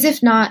 Because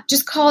if not,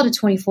 just call it a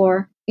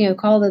 24,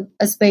 call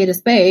a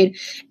spade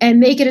and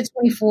make it a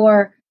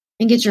 24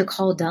 and get your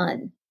call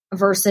done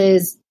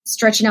versus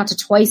stretching out to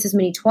twice as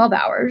many 12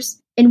 hours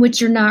in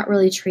which you're not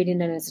really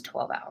treating it as a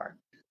 12-hour.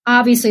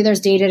 Obviously, there's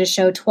data to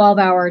show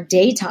 12-hour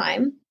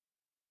daytime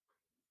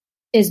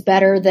is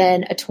better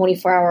than a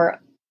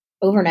 24-hour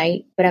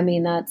overnight. But I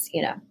mean, that's,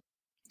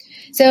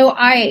 So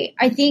I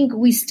think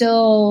we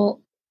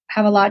still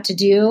have a lot to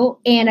do.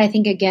 And I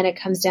think, again, it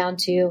comes down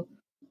to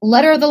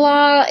letter of the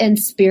law and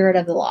spirit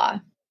of the law.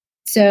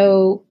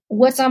 So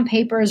what's on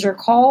paper is your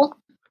call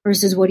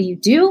versus what do you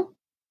do,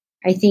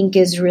 I think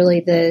is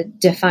really the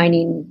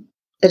defining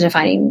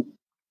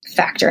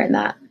factor in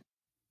that.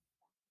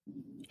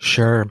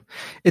 Sure.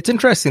 It's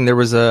interesting. There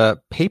was a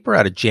paper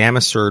out of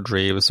JAMA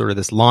Surgery. It was sort of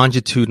this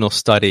longitudinal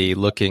study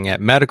looking at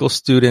medical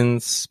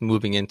students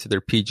moving into their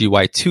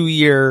PGY2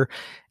 year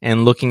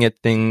and looking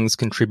at things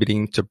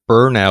contributing to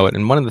burnout.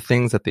 And one of the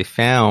things that they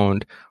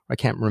found, I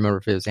can't remember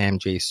if it was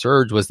AMJ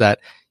Surge, was that,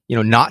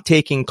 not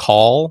taking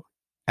call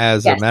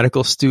as a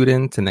medical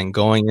student and then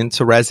going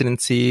into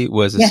residency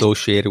was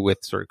associated with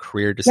sort of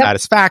career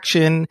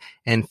dissatisfaction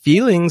and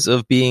feelings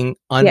of being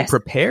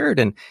unprepared.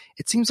 And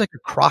it seems like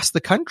across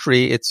the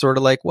country, it's sort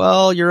of like,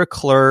 well, you're a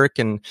clerk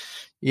and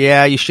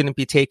you shouldn't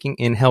be taking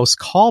in-house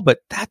call, but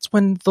that's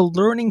when the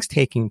learning's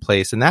taking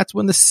place. And that's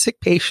when the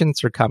sick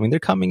patients are coming. They're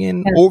coming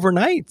in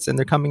overnights and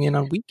they're coming in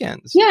on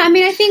weekends. Yeah. I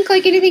mean, I think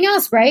like anything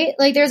else, right?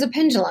 Like there's a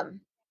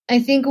pendulum. I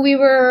think we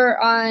were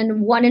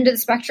on one end of the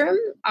spectrum.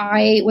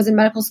 I was in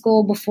medical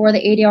school before the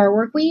 80-hour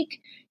work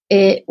week.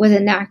 It was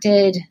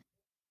enacted, I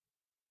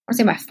want to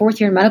say my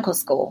fourth year in medical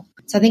school.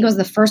 So I think it was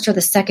the first or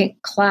the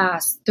second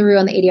class through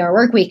on the 80-hour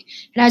work week.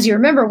 And as you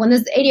remember, when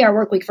this 80-hour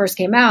work week first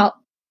came out,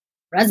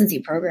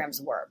 residency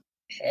programs were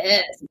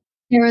pissed.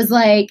 There was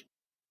like,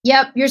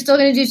 yep, you're still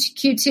going to do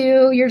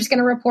Q2. You're just going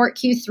to report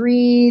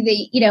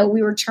Q3.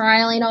 We were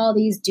trialing all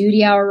these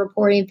duty hour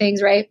reporting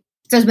things, right?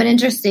 So it's been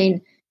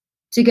interesting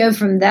to go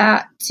from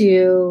that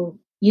to,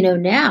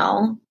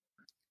 now.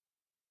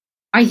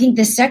 I think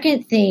the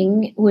second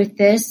thing with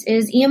this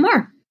is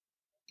EMR.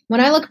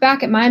 When I look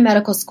back at my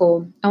medical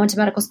school, I went to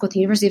medical school at the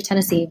University of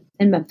Tennessee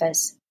in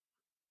Memphis.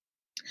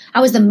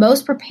 I was the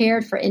most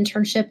prepared for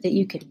internship that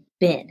you could have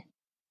been.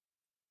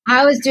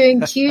 I was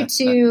doing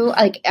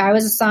Q2, I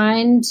was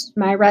assigned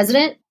my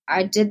resident.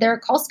 I did their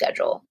call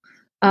schedule.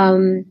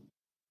 I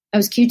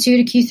was Q2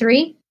 to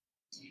Q3.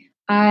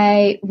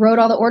 I wrote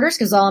all the orders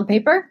because it's all on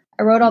paper.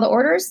 I wrote all the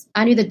orders.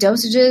 I knew the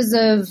dosages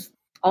of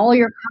all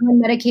your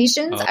common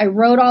medications. I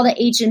wrote all the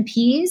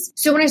H&Ps.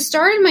 So when I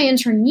started my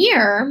intern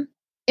year,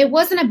 it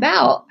wasn't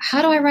about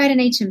how do I write an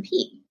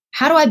H&P?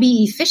 How do I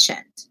be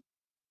efficient?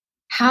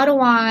 How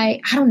do I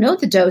know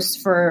the dose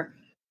for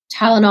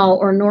Tylenol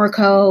or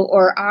Norco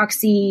or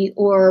Oxy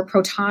or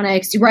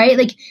Protonix, right?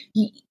 Like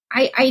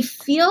I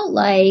feel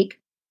like,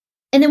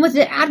 and then with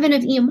the advent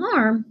of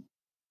EMR,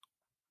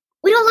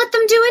 we don't let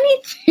them do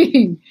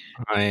anything.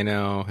 I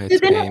know. It's so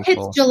then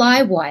painful. It's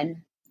July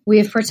 1. We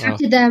have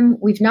protected them.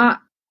 We've not,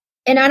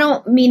 and I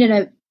don't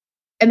mean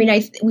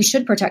we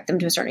should protect them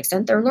to a certain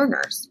extent. They're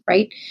learners,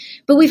 right?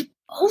 But we've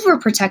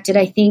overprotected,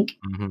 I think,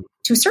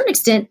 to a certain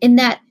extent in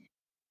that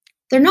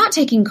they're not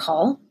taking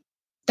call.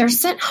 They're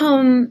sent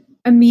home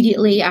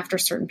immediately after a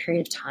certain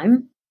period of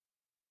time.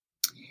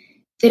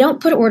 They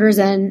don't put orders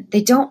in.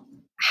 They don't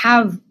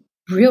have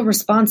real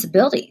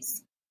responsibilities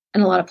in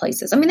a lot of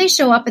places. I mean, they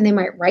show up and they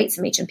might write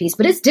some H&Ps,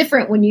 but it's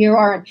different when you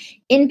are an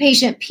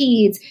inpatient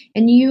peds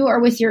and you are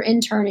with your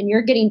intern and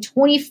you're getting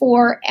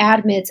 24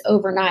 admits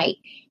overnight.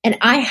 And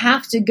I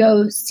have to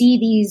go see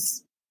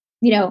these,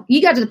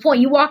 you got to the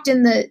point, you walked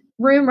in the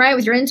room, right,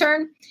 with your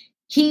intern.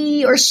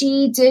 He or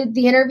she did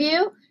the interview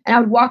and I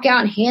would walk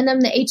out and hand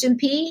them the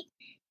H&P.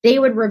 They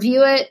would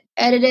review it,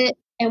 edit it.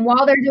 And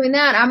while they're doing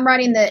that, I'm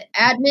writing the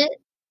admit,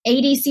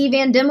 ADC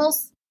Van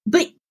Dimmels.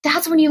 But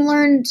that's when you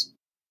learned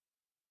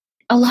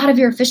a lot of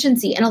your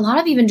efficiency and a lot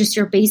of even just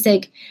your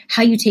basic,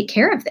 how you take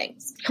care of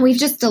things. And we've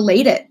just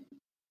delayed it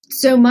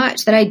so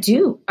much that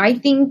I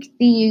think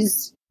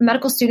these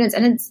medical students,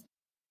 and it's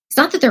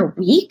not that they're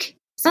weak.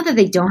 It's not that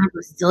they don't have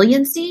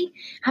resiliency.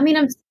 I mean,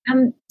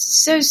 I'm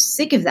so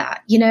sick of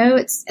that,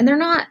 and they're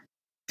not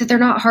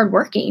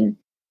hardworking.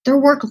 Their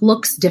work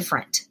looks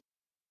different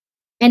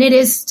and it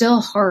is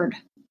still hard.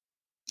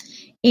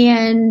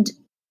 And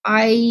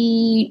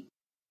I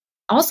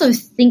also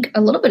think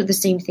a little bit of the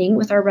same thing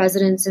with our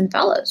residents and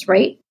fellows,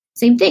 right?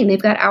 Same thing.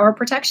 They've got hour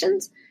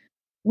protections.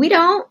 We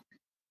don't.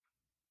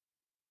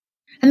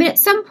 I mean, at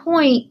some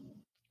point,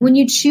 when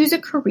you choose a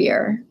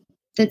career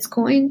that's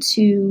going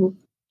to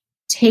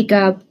take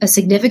up a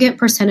significant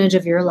percentage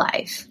of your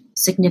life,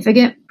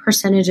 significant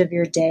percentage of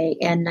your day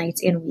and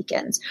nights and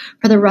weekends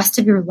for the rest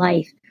of your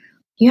life,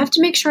 you have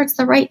to make sure it's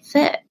the right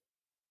fit.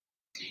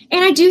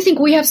 And I do think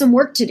we have some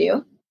work to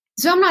do.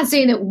 So I'm not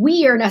saying that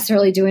we are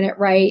necessarily doing it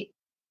right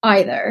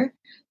either,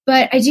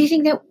 but I do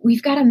think that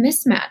we've got a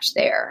mismatch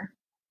there.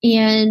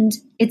 And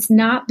it's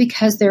not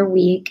because they're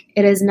weak.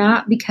 It is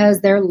not because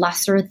they're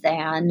lesser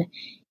than.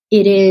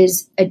 It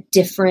is a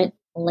different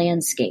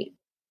landscape.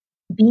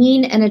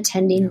 Being an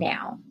attending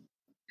now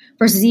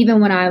versus even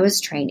when I was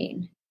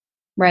training,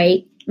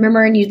 right?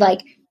 Remember, and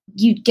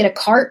you'd get a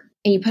cart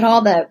and you put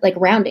all the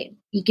rounding.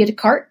 You get a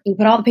cart, you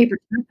put all the paper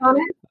on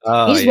it.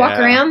 You just walk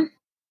around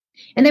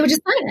and they would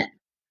just sign it.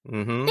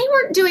 Mm-hmm. They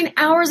weren't doing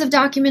hours of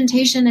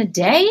documentation a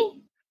day.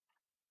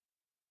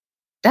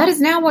 That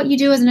is now what you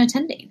do as an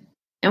attending.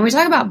 And when we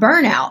talk about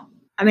burnout,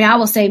 I mean, I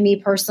will say, me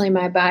personally,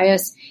 my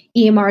bias,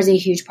 EMR is a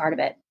huge part of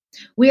it.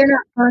 We are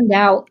not burned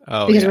out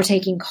because we're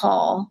taking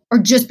call or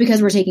just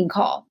because we're taking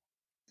call.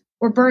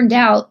 We're burned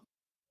out.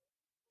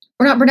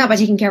 We're not burned out by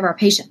taking care of our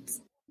patients.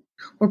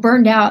 We're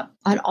burned out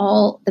on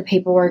all the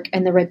paperwork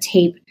and the red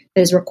tape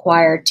that is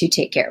required to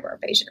take care of our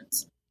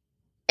patients,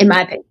 in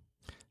my opinion.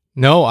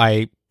 No,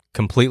 I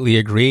completely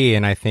agree.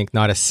 And I think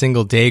not a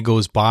single day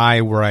goes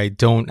by where I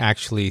don't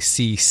actually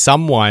see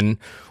someone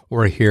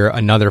or hear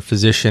another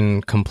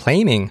physician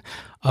complaining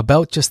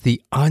about just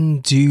the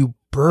undue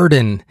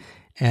burden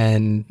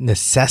and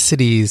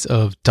necessities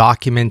of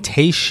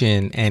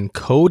documentation and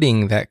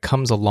coding that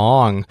comes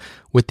along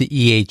with the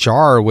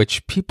EHR,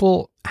 which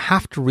people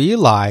have to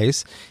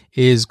realize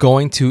is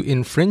going to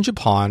infringe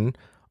upon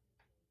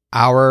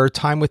our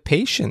time with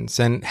patients.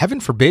 And heaven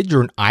forbid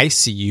you're an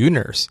ICU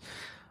nurse.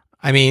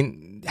 I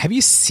mean, have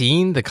you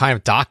seen the kind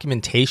of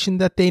documentation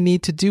that they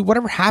need to do?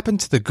 Whatever happened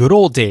to the good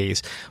old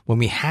days when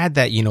we had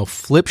that,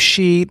 flip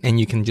sheet and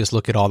you can just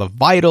look at all the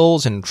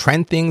vitals and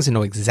trend things and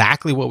know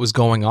exactly what was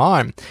going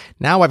on.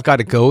 Now I've got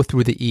to go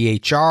through the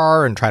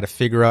EHR and try to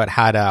figure out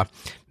how to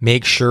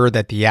make sure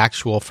that the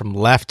actual from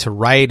left to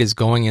right is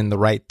going in the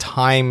right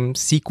time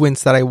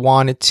sequence that I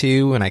want it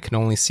to. And I can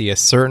only see a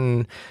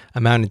certain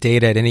amount of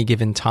data at any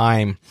given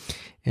time.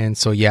 And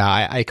so,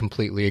 yeah, I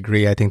completely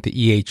agree. I think the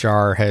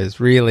EHR has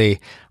really,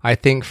 I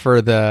think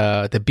for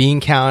the bean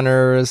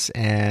counters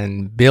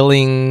and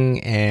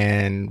billing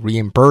and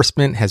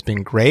reimbursement has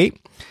been great.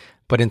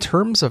 But in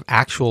terms of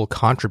actual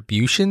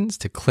contributions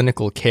to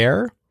clinical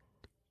care,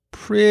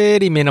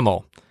 pretty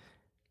minimal.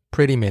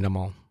 Pretty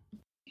minimal.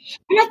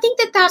 And I think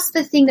that that's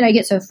the thing that I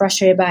get so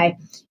frustrated by.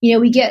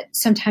 We get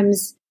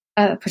sometimes,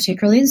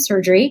 particularly in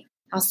surgery,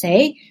 I'll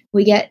say,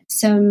 we get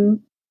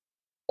some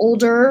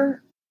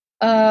older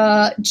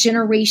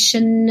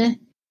generation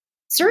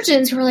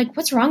surgeons who are like,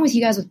 what's wrong with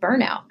you guys with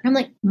burnout? And I'm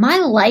like, my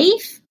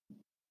life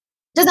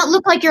doesn't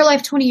look like your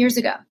life 20 years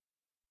ago.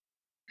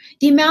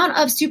 The amount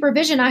of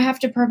supervision I have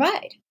to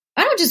provide.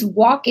 I don't just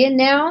walk in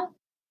now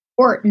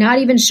or not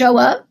even show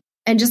up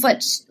and just like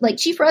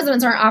chief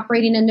residents aren't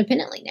operating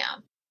independently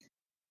now,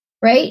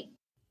 right?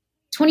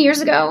 20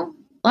 years ago,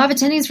 a lot of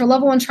attendings for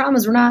level 1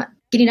 traumas were not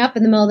getting up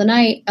in the middle of the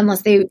night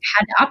unless they had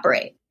to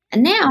operate.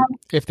 And now,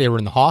 if they were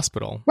in the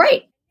hospital,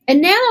 right?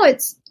 And now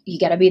it's, you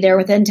got to be there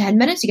within 10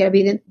 minutes. You got to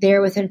be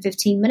there within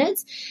 15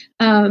 minutes.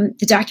 The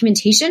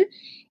documentation,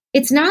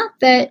 it's not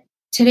that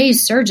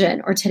today's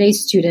surgeon or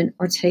today's student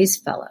or today's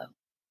fellow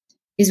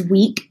is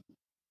weak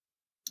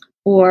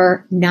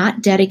or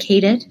not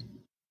dedicated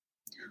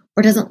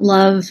or doesn't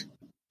love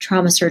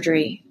trauma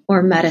surgery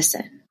or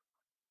medicine.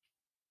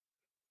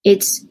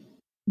 It's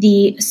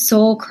the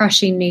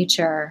soul-crushing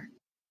nature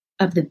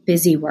of the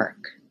busy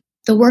work,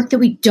 the work that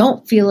we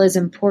don't feel is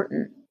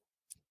important,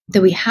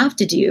 that we have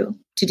to do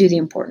the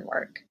important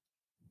work.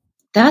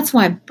 That's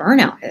why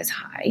burnout is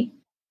high.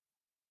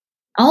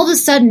 All of a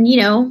sudden,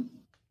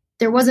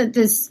 there wasn't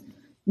this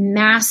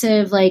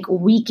massive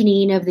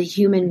weakening of the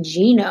human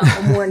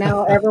genome where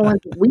now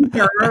everyone's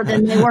weaker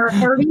than they were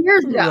 30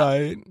 years ago.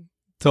 Right.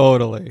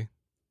 Totally.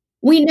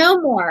 We know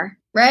more,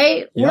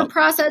 right? Yep. We're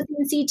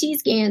processing CT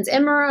scans,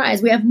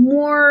 MRIs. We have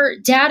more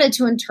data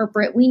to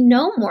interpret. We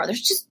know more.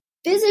 There's just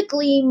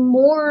physically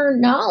more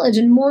knowledge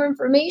and more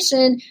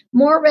information,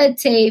 more red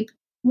tape,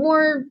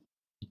 more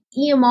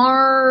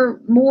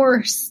EMR,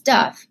 more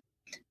stuff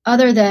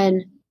other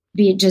than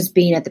just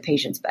being at the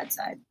patient's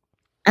bedside.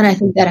 And I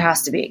think that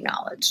has to be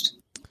acknowledged.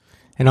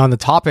 And on the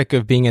topic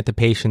of being at the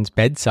patient's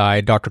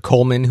bedside, Dr.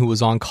 Coleman, who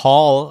was on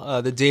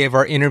call the day of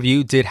our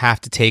interview, did have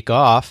to take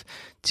off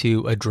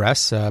to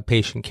address a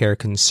patient care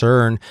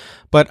concern.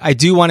 But I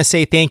do want to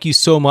say thank you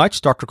so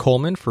much, Dr.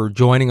 Coleman, for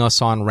joining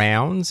us on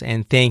Rounds,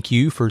 and thank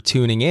you for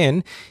tuning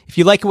in. If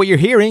you like what you're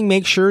hearing,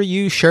 make sure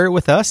you share it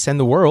with us and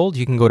the world.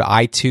 You can go to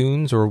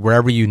iTunes or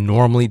wherever you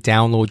normally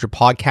download your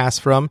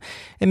podcast from,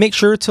 and make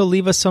sure to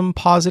leave us some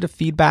positive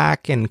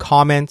feedback and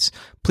comments.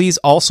 Please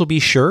also be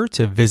sure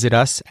to visit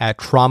us at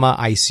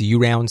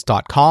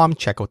traumaicurounds.com.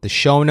 Check out the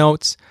show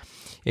notes.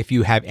 If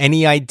you have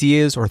any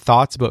ideas or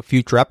thoughts about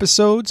future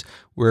episodes,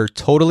 we're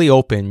totally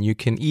open. You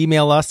can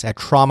email us at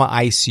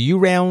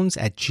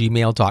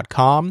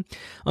traumaicurounds@gmail.com.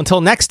 Until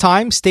next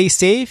time, stay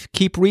safe,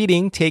 keep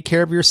reading, take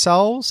care of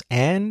yourselves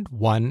and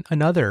one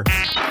another.